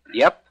play.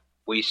 Yep.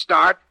 We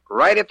start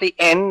right at the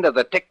end of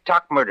the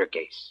Tick-Tock murder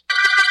case.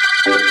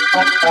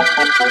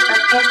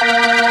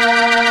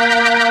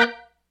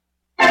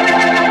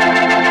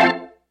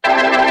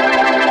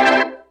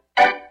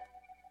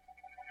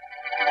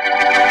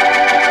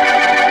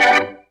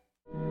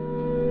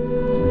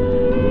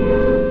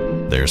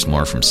 There's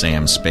more from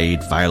Sam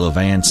Spade, Viola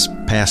Vance,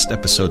 past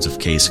episodes of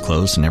Case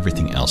Closed, and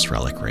everything else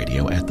Relic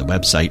Radio at the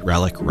website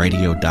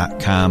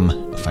relicradio.com.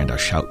 You'll find our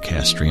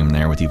Shoutcast stream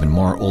there with even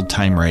more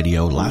old-time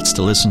radio, lots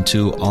to listen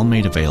to, all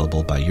made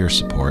available by your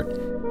support. If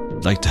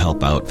you'd like to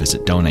help out,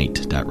 visit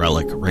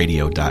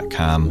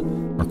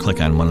donate.relicradio.com or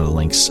click on one of the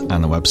links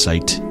on the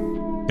website.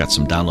 Got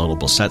some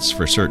downloadable sets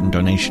for certain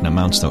donation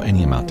amounts, though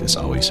any amount is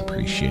always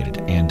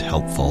appreciated and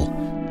helpful.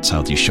 That's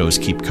how these shows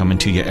keep coming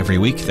to you every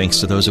week. Thanks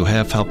to those who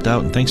have helped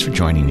out, and thanks for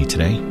joining me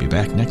today. Be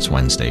back next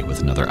Wednesday with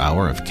another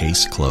hour of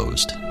Case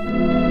Closed.